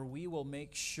 or we will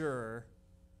make sure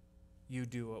you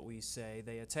do what we say.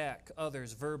 They attack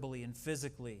others verbally and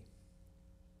physically.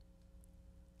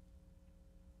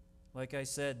 Like I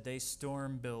said, they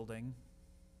storm buildings,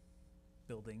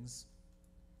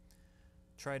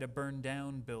 try to burn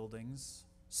down buildings,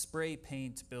 spray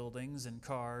paint buildings and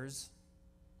cars,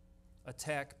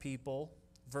 attack people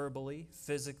verbally,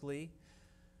 physically.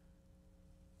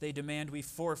 They demand we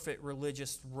forfeit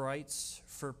religious rights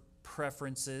for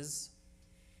preferences.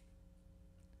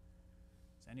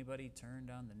 Has anybody turned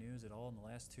on the news at all in the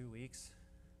last 2 weeks?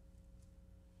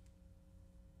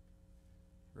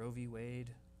 Roe v.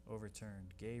 Wade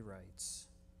overturned. Gay rights.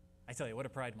 I tell you, what a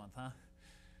Pride Month, huh?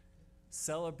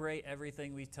 Celebrate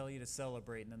everything we tell you to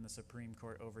celebrate, and then the Supreme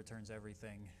Court overturns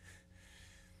everything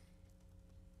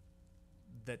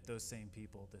that those same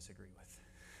people disagree with.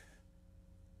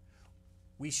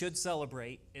 We should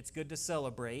celebrate. It's good to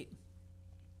celebrate.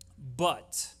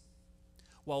 But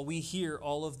while we hear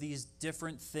all of these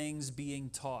different things being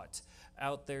taught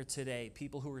out there today,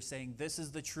 people who are saying this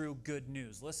is the true good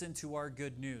news, listen to our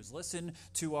good news, listen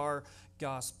to our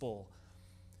gospel.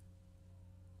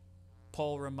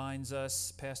 Paul reminds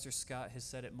us, Pastor Scott has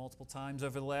said it multiple times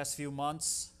over the last few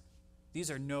months,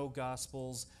 these are no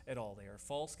gospels at all. They are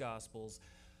false gospels.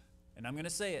 And I'm going to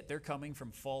say it, they're coming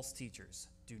from false teachers.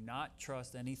 Do not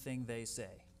trust anything they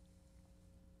say.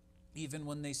 Even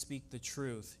when they speak the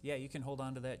truth. Yeah, you can hold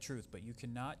on to that truth, but you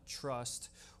cannot trust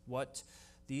what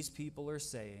these people are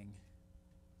saying.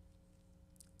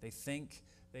 They think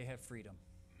they have freedom,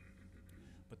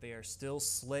 but they are still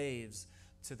slaves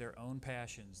to their own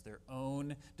passions, their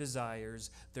own desires,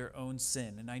 their own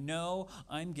sin. And I know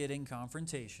I'm getting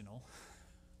confrontational.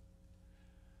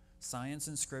 Science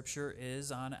and Scripture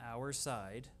is on our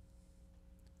side.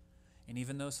 And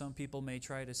even though some people may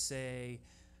try to say,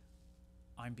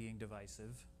 I'm being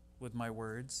divisive with my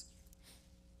words,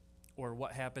 or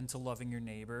what happened to loving your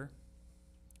neighbor?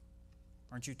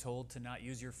 Aren't you told to not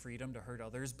use your freedom to hurt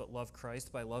others, but love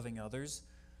Christ by loving others?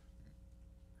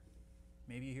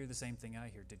 Maybe you hear the same thing I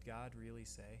hear. Did God really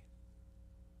say?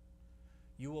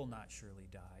 You will not surely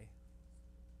die.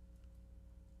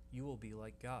 You will be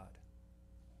like God.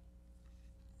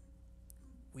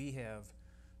 We have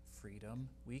freedom.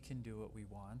 We can do what we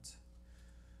want.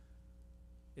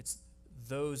 It's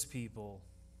those people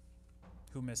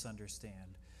who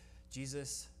misunderstand.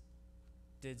 Jesus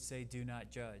did say, do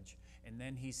not judge. And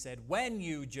then he said, when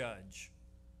you judge,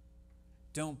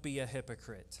 don't be a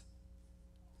hypocrite.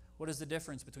 What is the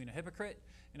difference between a hypocrite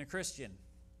and a Christian?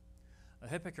 A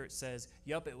hypocrite says,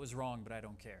 yup, it was wrong, but I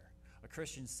don't care. A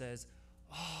Christian says,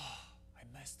 oh, I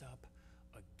messed up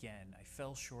again. I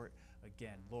fell short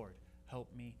again. Lord, help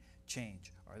me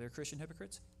change. Are there Christian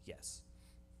hypocrites? Yes.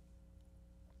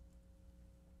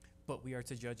 But we are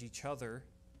to judge each other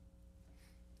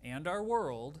and our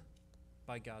world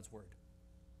by God's word.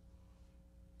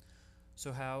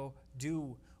 So how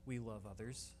do we love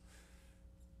others?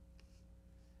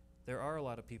 There are a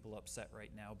lot of people upset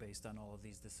right now based on all of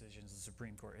these decisions the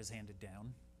Supreme Court has handed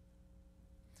down.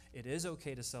 It is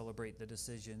okay to celebrate the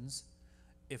decisions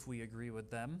if we agree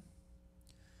with them,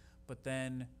 but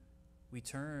then we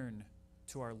turn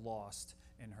to our lost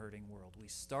and hurting world. We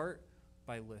start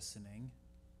by listening.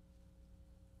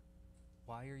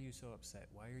 Why are you so upset?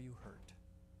 Why are you hurt?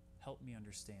 Help me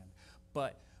understand.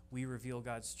 But we reveal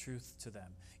God's truth to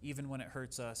them, even when it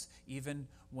hurts us, even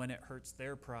when it hurts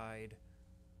their pride,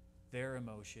 their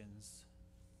emotions.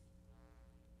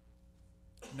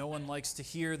 No one likes to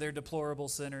hear they're deplorable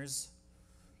sinners,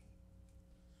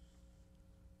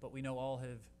 but we know all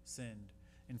have sinned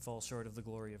and fall short of the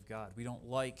glory of God. We don't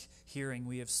like hearing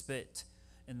we have spit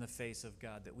in the face of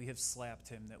God, that we have slapped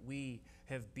him, that we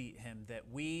have beat him, that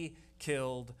we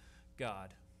killed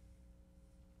God.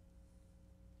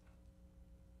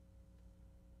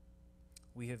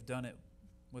 We have done it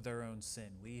with our own sin.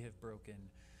 We have broken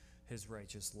his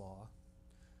righteous law.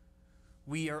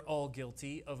 We are all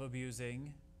guilty of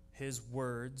abusing his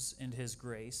words and his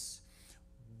grace.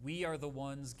 We are the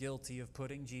ones guilty of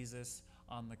putting Jesus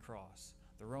on the cross.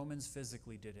 The Romans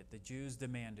physically did it. The Jews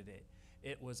demanded it.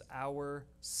 It was our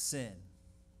sin.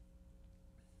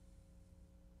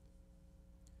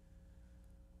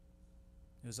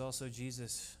 It was also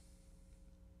Jesus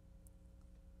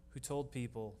who told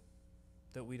people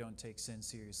that we don't take sin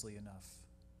seriously enough,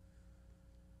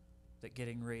 that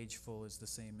getting rageful is the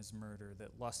same as murder,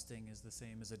 that lusting is the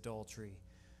same as adultery,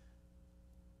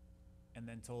 and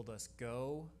then told us,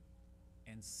 go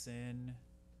and sin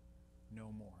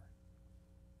no more.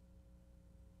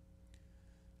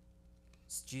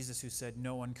 It's Jesus who said,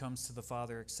 no one comes to the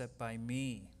Father except by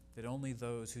me, that only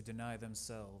those who deny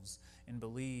themselves and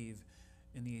believe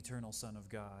in the eternal Son of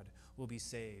God will be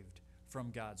saved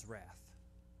from God's wrath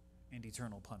and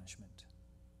eternal punishment.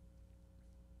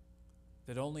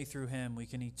 That only through him we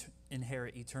can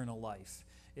inherit eternal life.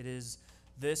 It is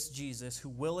this Jesus who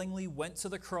willingly went to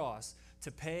the cross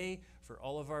to pay for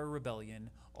all of our rebellion,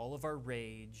 all of our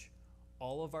rage,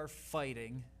 all of our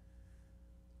fighting,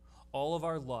 all of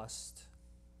our lust,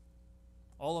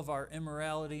 all of our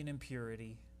immorality and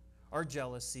impurity, our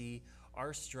jealousy,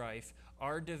 our strife,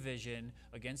 our division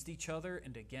against each other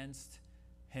and against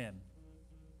him.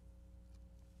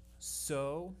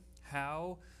 So,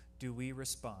 how do we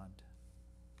respond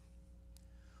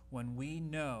when we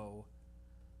know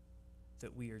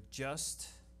that we are just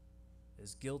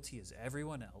as guilty as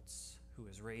everyone else who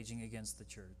is raging against the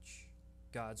church,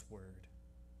 God's word,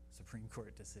 Supreme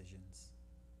Court decisions,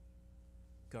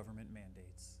 government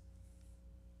mandates?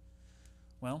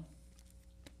 Well,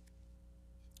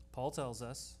 Paul tells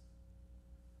us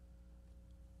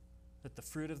that the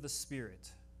fruit of the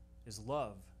Spirit is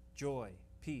love, joy,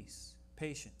 peace,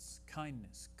 patience,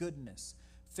 kindness, goodness,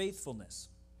 faithfulness,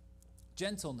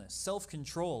 gentleness,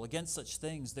 self-control. Against such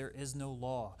things there is no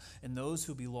law. And those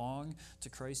who belong to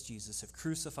Christ Jesus have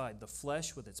crucified the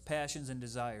flesh with its passions and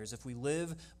desires. If we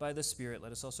live by the Spirit,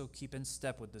 let us also keep in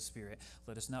step with the Spirit.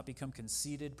 Let us not become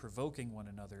conceited, provoking one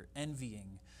another,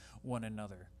 envying one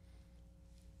another.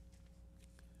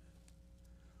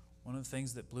 One of the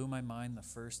things that blew my mind the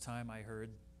first time I heard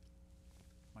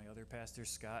my other pastor,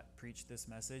 Scott, preach this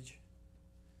message,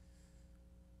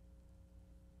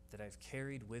 that I've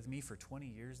carried with me for 20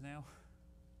 years now,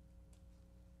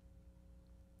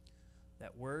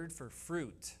 that word for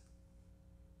fruit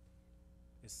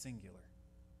is singular.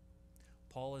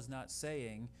 Paul is not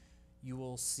saying you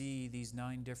will see these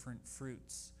 9 different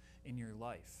fruits in your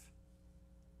life.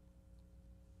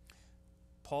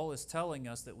 Paul is telling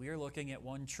us that we are looking at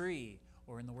one tree,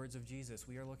 or in the words of Jesus,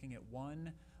 we are looking at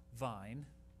one vine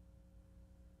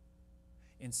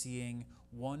and seeing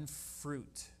one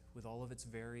fruit with all of its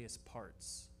various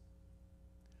parts.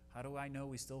 How do I know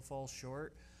we still fall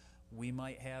short? We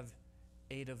might have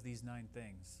 8 of these 9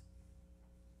 things,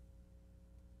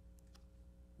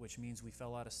 which means we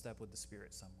fell out of step with the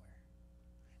Spirit somewhere.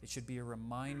 It should be a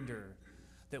reminder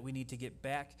that we need to get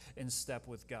back in step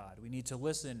with God. We need to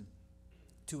listen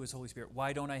to his Holy Spirit.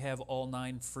 Why don't I have all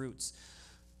 9 fruits?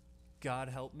 God,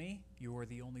 help me. You are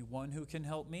the only one who can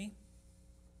help me,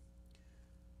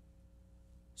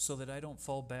 so that I don't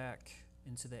fall back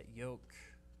into that yoke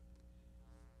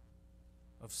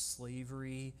of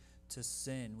slavery to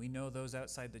sin. We know those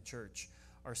outside the church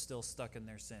are still stuck in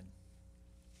their sin.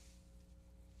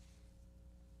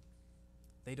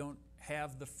 They don't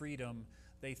have the freedom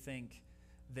they think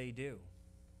they do.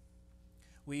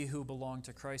 We who belong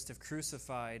to Christ have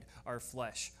crucified our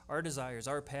flesh, our desires,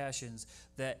 our passions,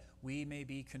 that we may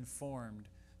be conformed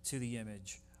to the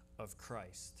image of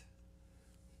Christ.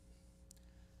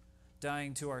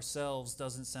 Dying to ourselves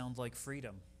doesn't sound like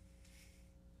freedom.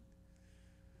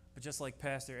 But just like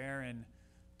Pastor Aaron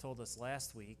told us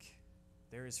last week,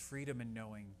 there is freedom in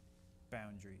knowing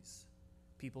boundaries.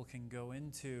 People can go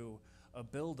into a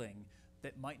building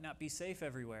that might not be safe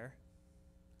everywhere,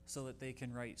 so that they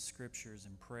can write scriptures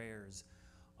and prayers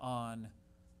on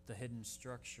the hidden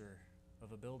structure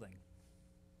of a building.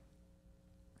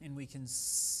 And we can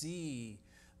see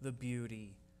the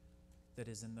beauty that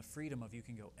is in the freedom of you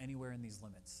can go anywhere in these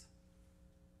limits.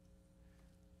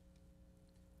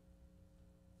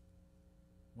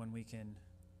 When we can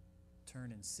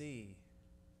turn and see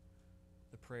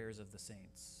the prayers of the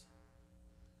saints,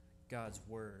 God's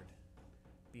word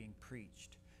being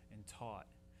preached and taught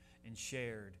and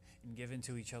shared and given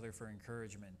to each other for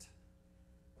encouragement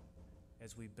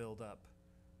as we build up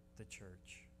the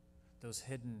church. Those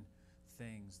hidden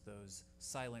things, those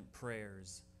silent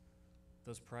prayers,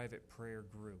 those private prayer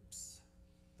groups,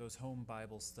 those home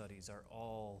Bible studies are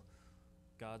all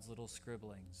God's little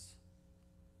scribblings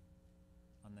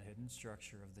on the hidden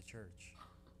structure of the church.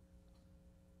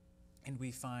 And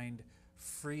we find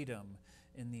freedom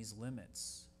in these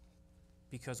limits,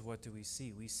 because what do we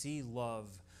see? We see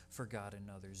love for God and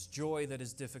others, joy that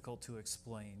is difficult to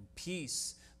explain,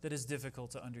 peace that is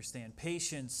difficult to understand,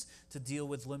 patience to deal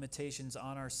with limitations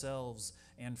on ourselves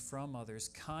and from others,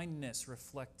 kindness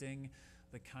reflecting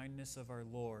the kindness of our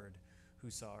Lord who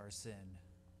saw our sin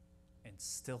and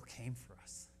still came for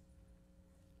us.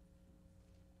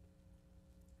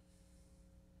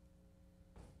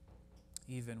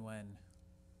 Even when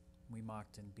we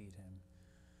mocked and beat him.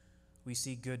 We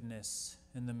see goodness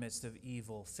in the midst of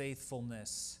evil,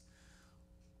 faithfulness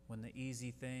when the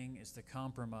easy thing is to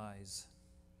compromise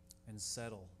and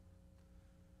settle.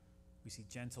 We see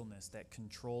gentleness, that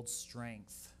controlled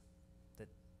strength, that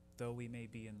though we may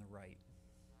be in the right,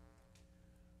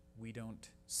 we don't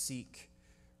seek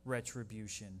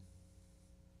retribution.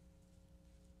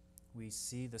 We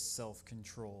see the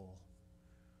self-control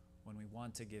when we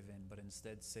want to give in, but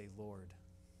instead say, Lord,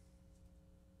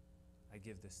 I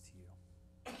give this to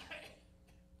you.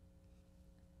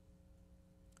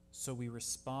 So we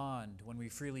respond when we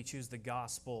freely choose the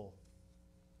gospel,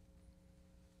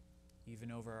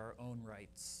 even over our own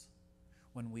rights,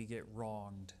 when we get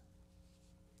wronged.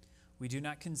 We do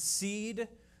not concede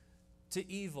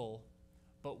to evil,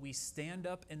 but we stand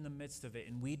up in the midst of it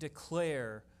and we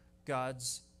declare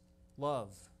God's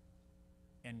love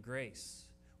and grace.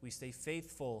 We stay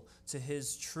faithful to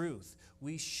his truth.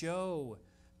 We show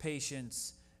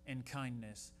patience and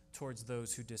kindness towards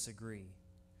those who disagree.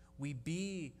 We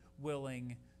be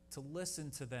willing to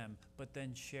listen to them, but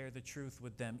then share the truth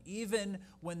with them. Even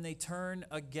when they turn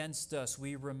against us,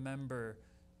 we remember,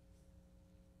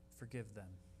 forgive them,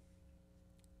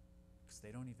 because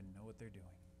they don't even know what they're doing.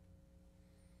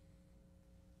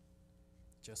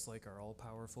 Just like our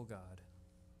all-powerful God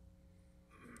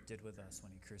did with us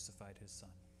when he crucified his son.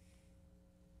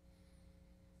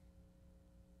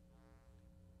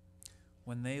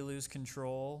 When they lose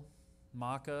control,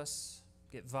 mock us,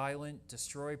 get violent,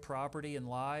 destroy property and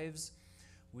lives,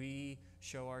 we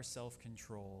show our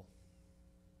self-control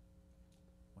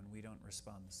when we don't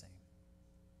respond the same.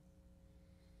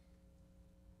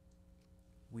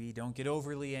 We don't get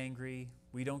overly angry.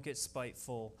 We don't get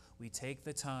spiteful. We take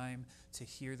the time to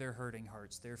hear their hurting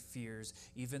hearts, their fears,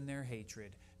 even their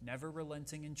hatred, never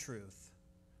relenting in truth,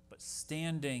 but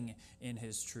standing in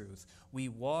his truth. We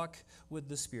walk with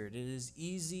the Spirit. It is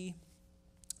easy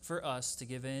for us to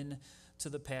give in to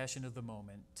the passion of the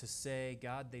moment, to say,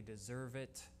 God, they deserve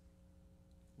it.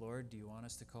 Lord, do you want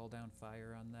us to call down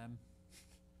fire on them?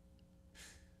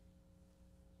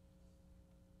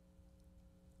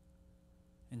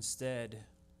 Instead,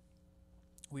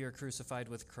 we are crucified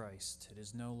with Christ. It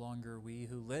is no longer we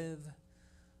who live,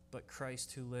 but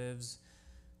Christ who lives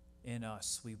in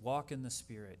us. We walk in the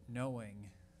Spirit, knowing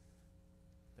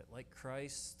that like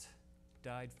Christ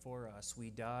died for us, we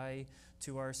die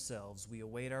to ourselves. We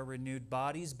await our renewed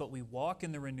bodies, but we walk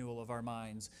in the renewal of our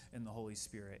minds in the Holy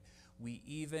Spirit. We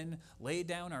even lay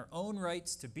down our own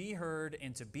rights to be heard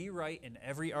and to be right in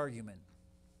every argument.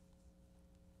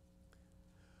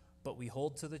 But we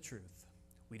hold to the truth.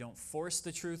 We don't force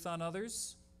the truth on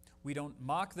others. We don't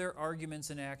mock their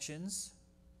arguments and actions,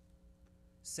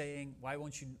 saying, why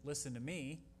won't you listen to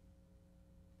me,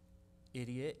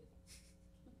 idiot?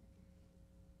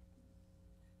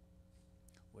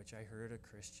 Which I heard a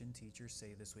Christian teacher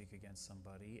say this week against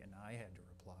somebody, and I had to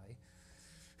reply.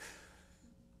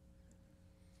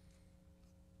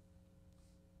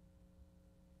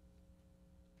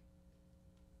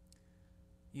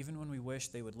 Even when we wish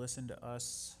they would listen to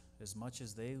us as much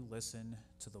as they listen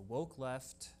to the woke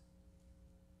left,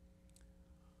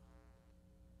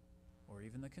 or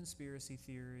even the conspiracy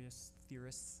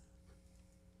theorists,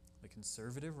 the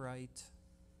conservative right,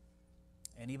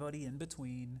 anybody in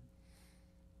between.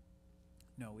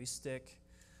 No, we stick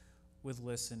with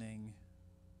listening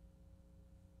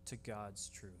to God's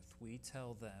truth. We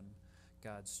tell them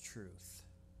God's truth.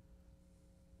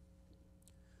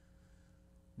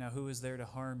 Now, who is there to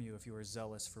harm you if you are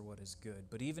zealous for what is good?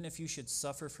 But even if you should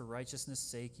suffer for righteousness'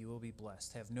 sake, you will be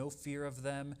blessed. Have no fear of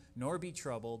them, nor be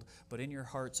troubled, but in your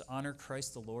hearts honor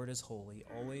Christ the Lord as holy,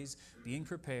 always being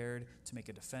prepared to make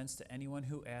a defense to anyone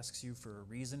who asks you for a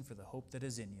reason for the hope that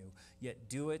is in you. Yet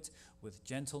do it with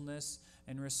gentleness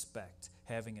and respect,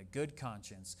 having a good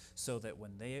conscience, so that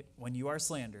when you are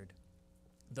slandered,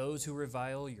 those who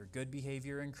revile your good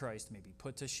behavior in Christ may be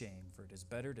put to shame, for it is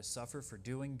better to suffer for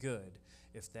doing good,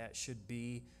 if that should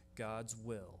be God's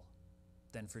will,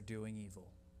 than for doing evil.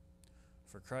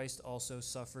 For Christ also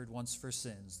suffered once for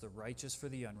sins, the righteous for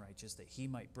the unrighteous, that he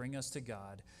might bring us to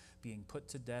God, being put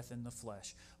to death in the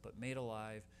flesh, but made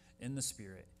alive in the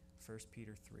Spirit. 1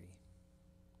 Peter 3.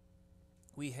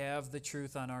 We have the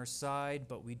truth on our side,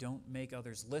 but we don't make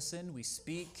others listen. We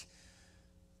speak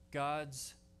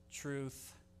God's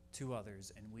truth to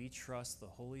others, and we trust the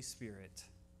Holy Spirit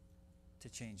to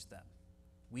change them.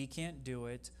 We can't do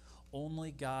it.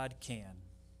 Only God can.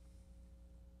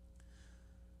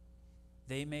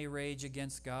 They may rage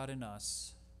against God and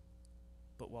us,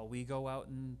 but while we go out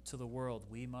into the world,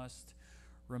 we must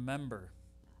remember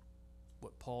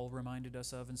what Paul reminded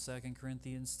us of in 2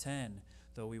 Corinthians 10.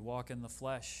 Though we walk in the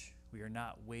flesh, we are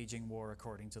not waging war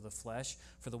according to the flesh.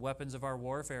 For the weapons of our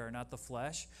warfare are not the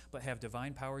flesh, but have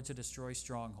divine power to destroy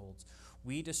strongholds.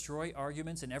 We destroy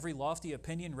arguments and every lofty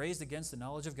opinion raised against the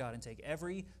knowledge of God, and take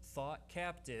every thought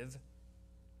captive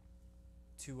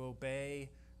to obey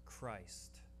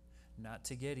Christ. Not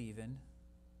to get even,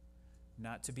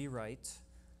 not to be right,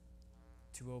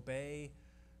 to obey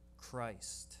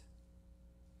Christ.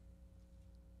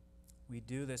 We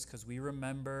do this because we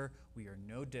remember we are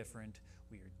no different.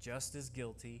 We are just as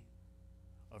guilty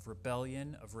of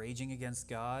rebellion, of raging against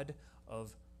God,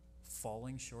 of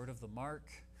falling short of the mark,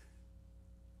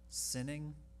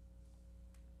 sinning.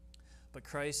 But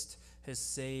Christ has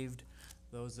saved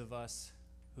those of us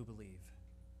who believe.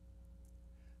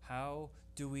 How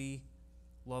do we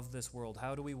love this world?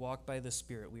 How do we walk by the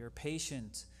Spirit? We are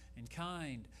patient and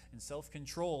kind and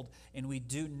self-controlled, and we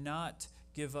do not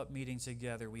give up meeting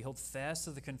together. We hold fast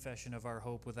to the confession of our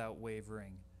hope without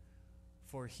wavering,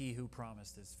 for he who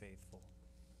promised is faithful.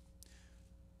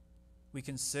 We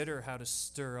consider how to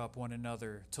stir up one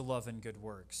another to love and good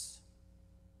works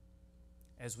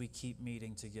as we keep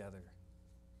meeting together,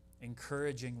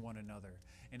 encouraging one another,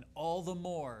 and all the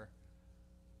more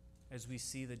as we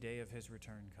see the day of his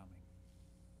return coming.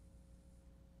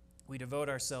 We devote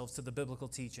ourselves to the biblical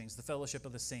teachings, the fellowship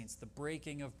of the saints, the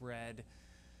breaking of bread,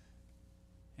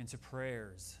 and to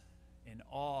prayers in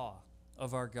awe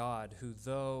of our God, who,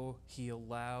 though he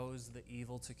allows the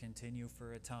evil to continue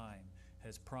for a time,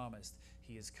 has promised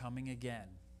he is coming again.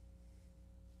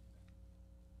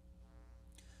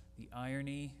 The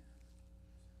irony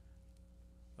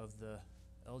of the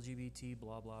LGBT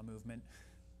blah blah movement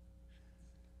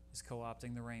is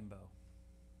co-opting the rainbow.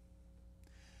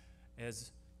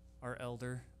 As our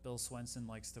elder, Bill Swenson,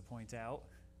 likes to point out,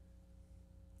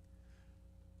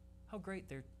 how great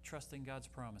they're trusting God's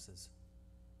promises,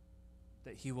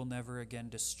 that he will never again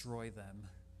destroy them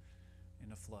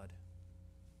in a flood.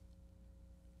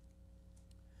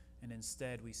 And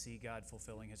instead, we see God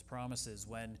fulfilling his promises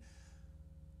when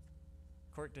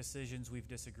court decisions we've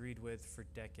disagreed with for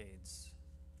decades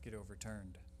get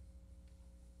overturned.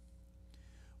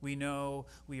 We know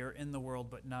we are in the world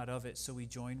but not of it, so we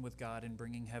join with God in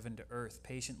bringing heaven to earth,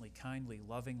 patiently, kindly,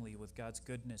 lovingly, with God's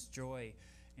goodness, joy,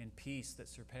 and peace that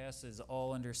surpasses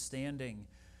all understanding.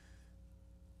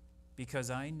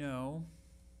 Because I know,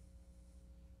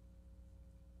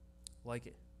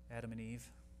 like Adam and Eve,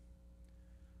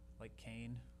 like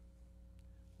Cain,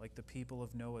 like the people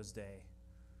of Noah's day,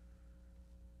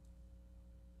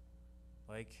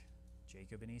 like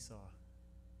Jacob and Esau,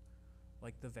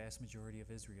 like the vast majority of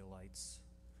Israelites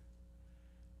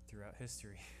throughout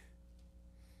history,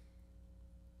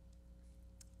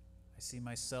 I see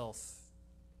myself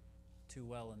too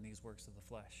well in these works of the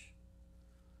flesh,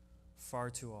 far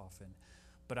too often.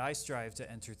 But I strive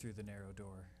to enter through the narrow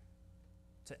door,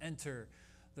 to enter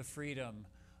the freedom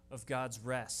of God's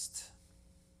rest,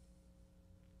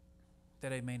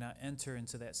 that I may not enter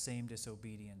into that same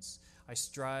disobedience. I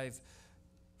strive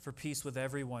for peace with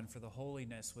everyone, for the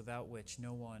holiness without which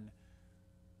no one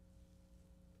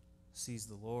sees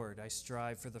the Lord. I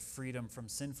strive for the freedom from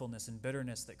sinfulness and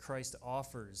bitterness that Christ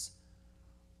offers.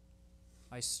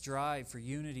 I strive for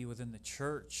unity within the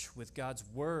church with God's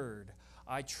word.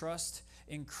 I trust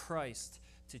in Christ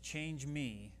to change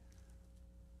me,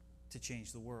 to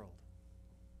change the world.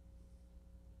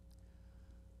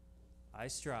 I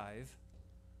strive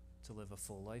to live a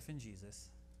full life in Jesus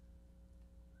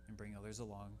and bring others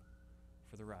along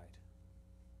for the ride.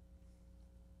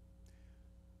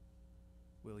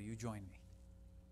 Will you join me?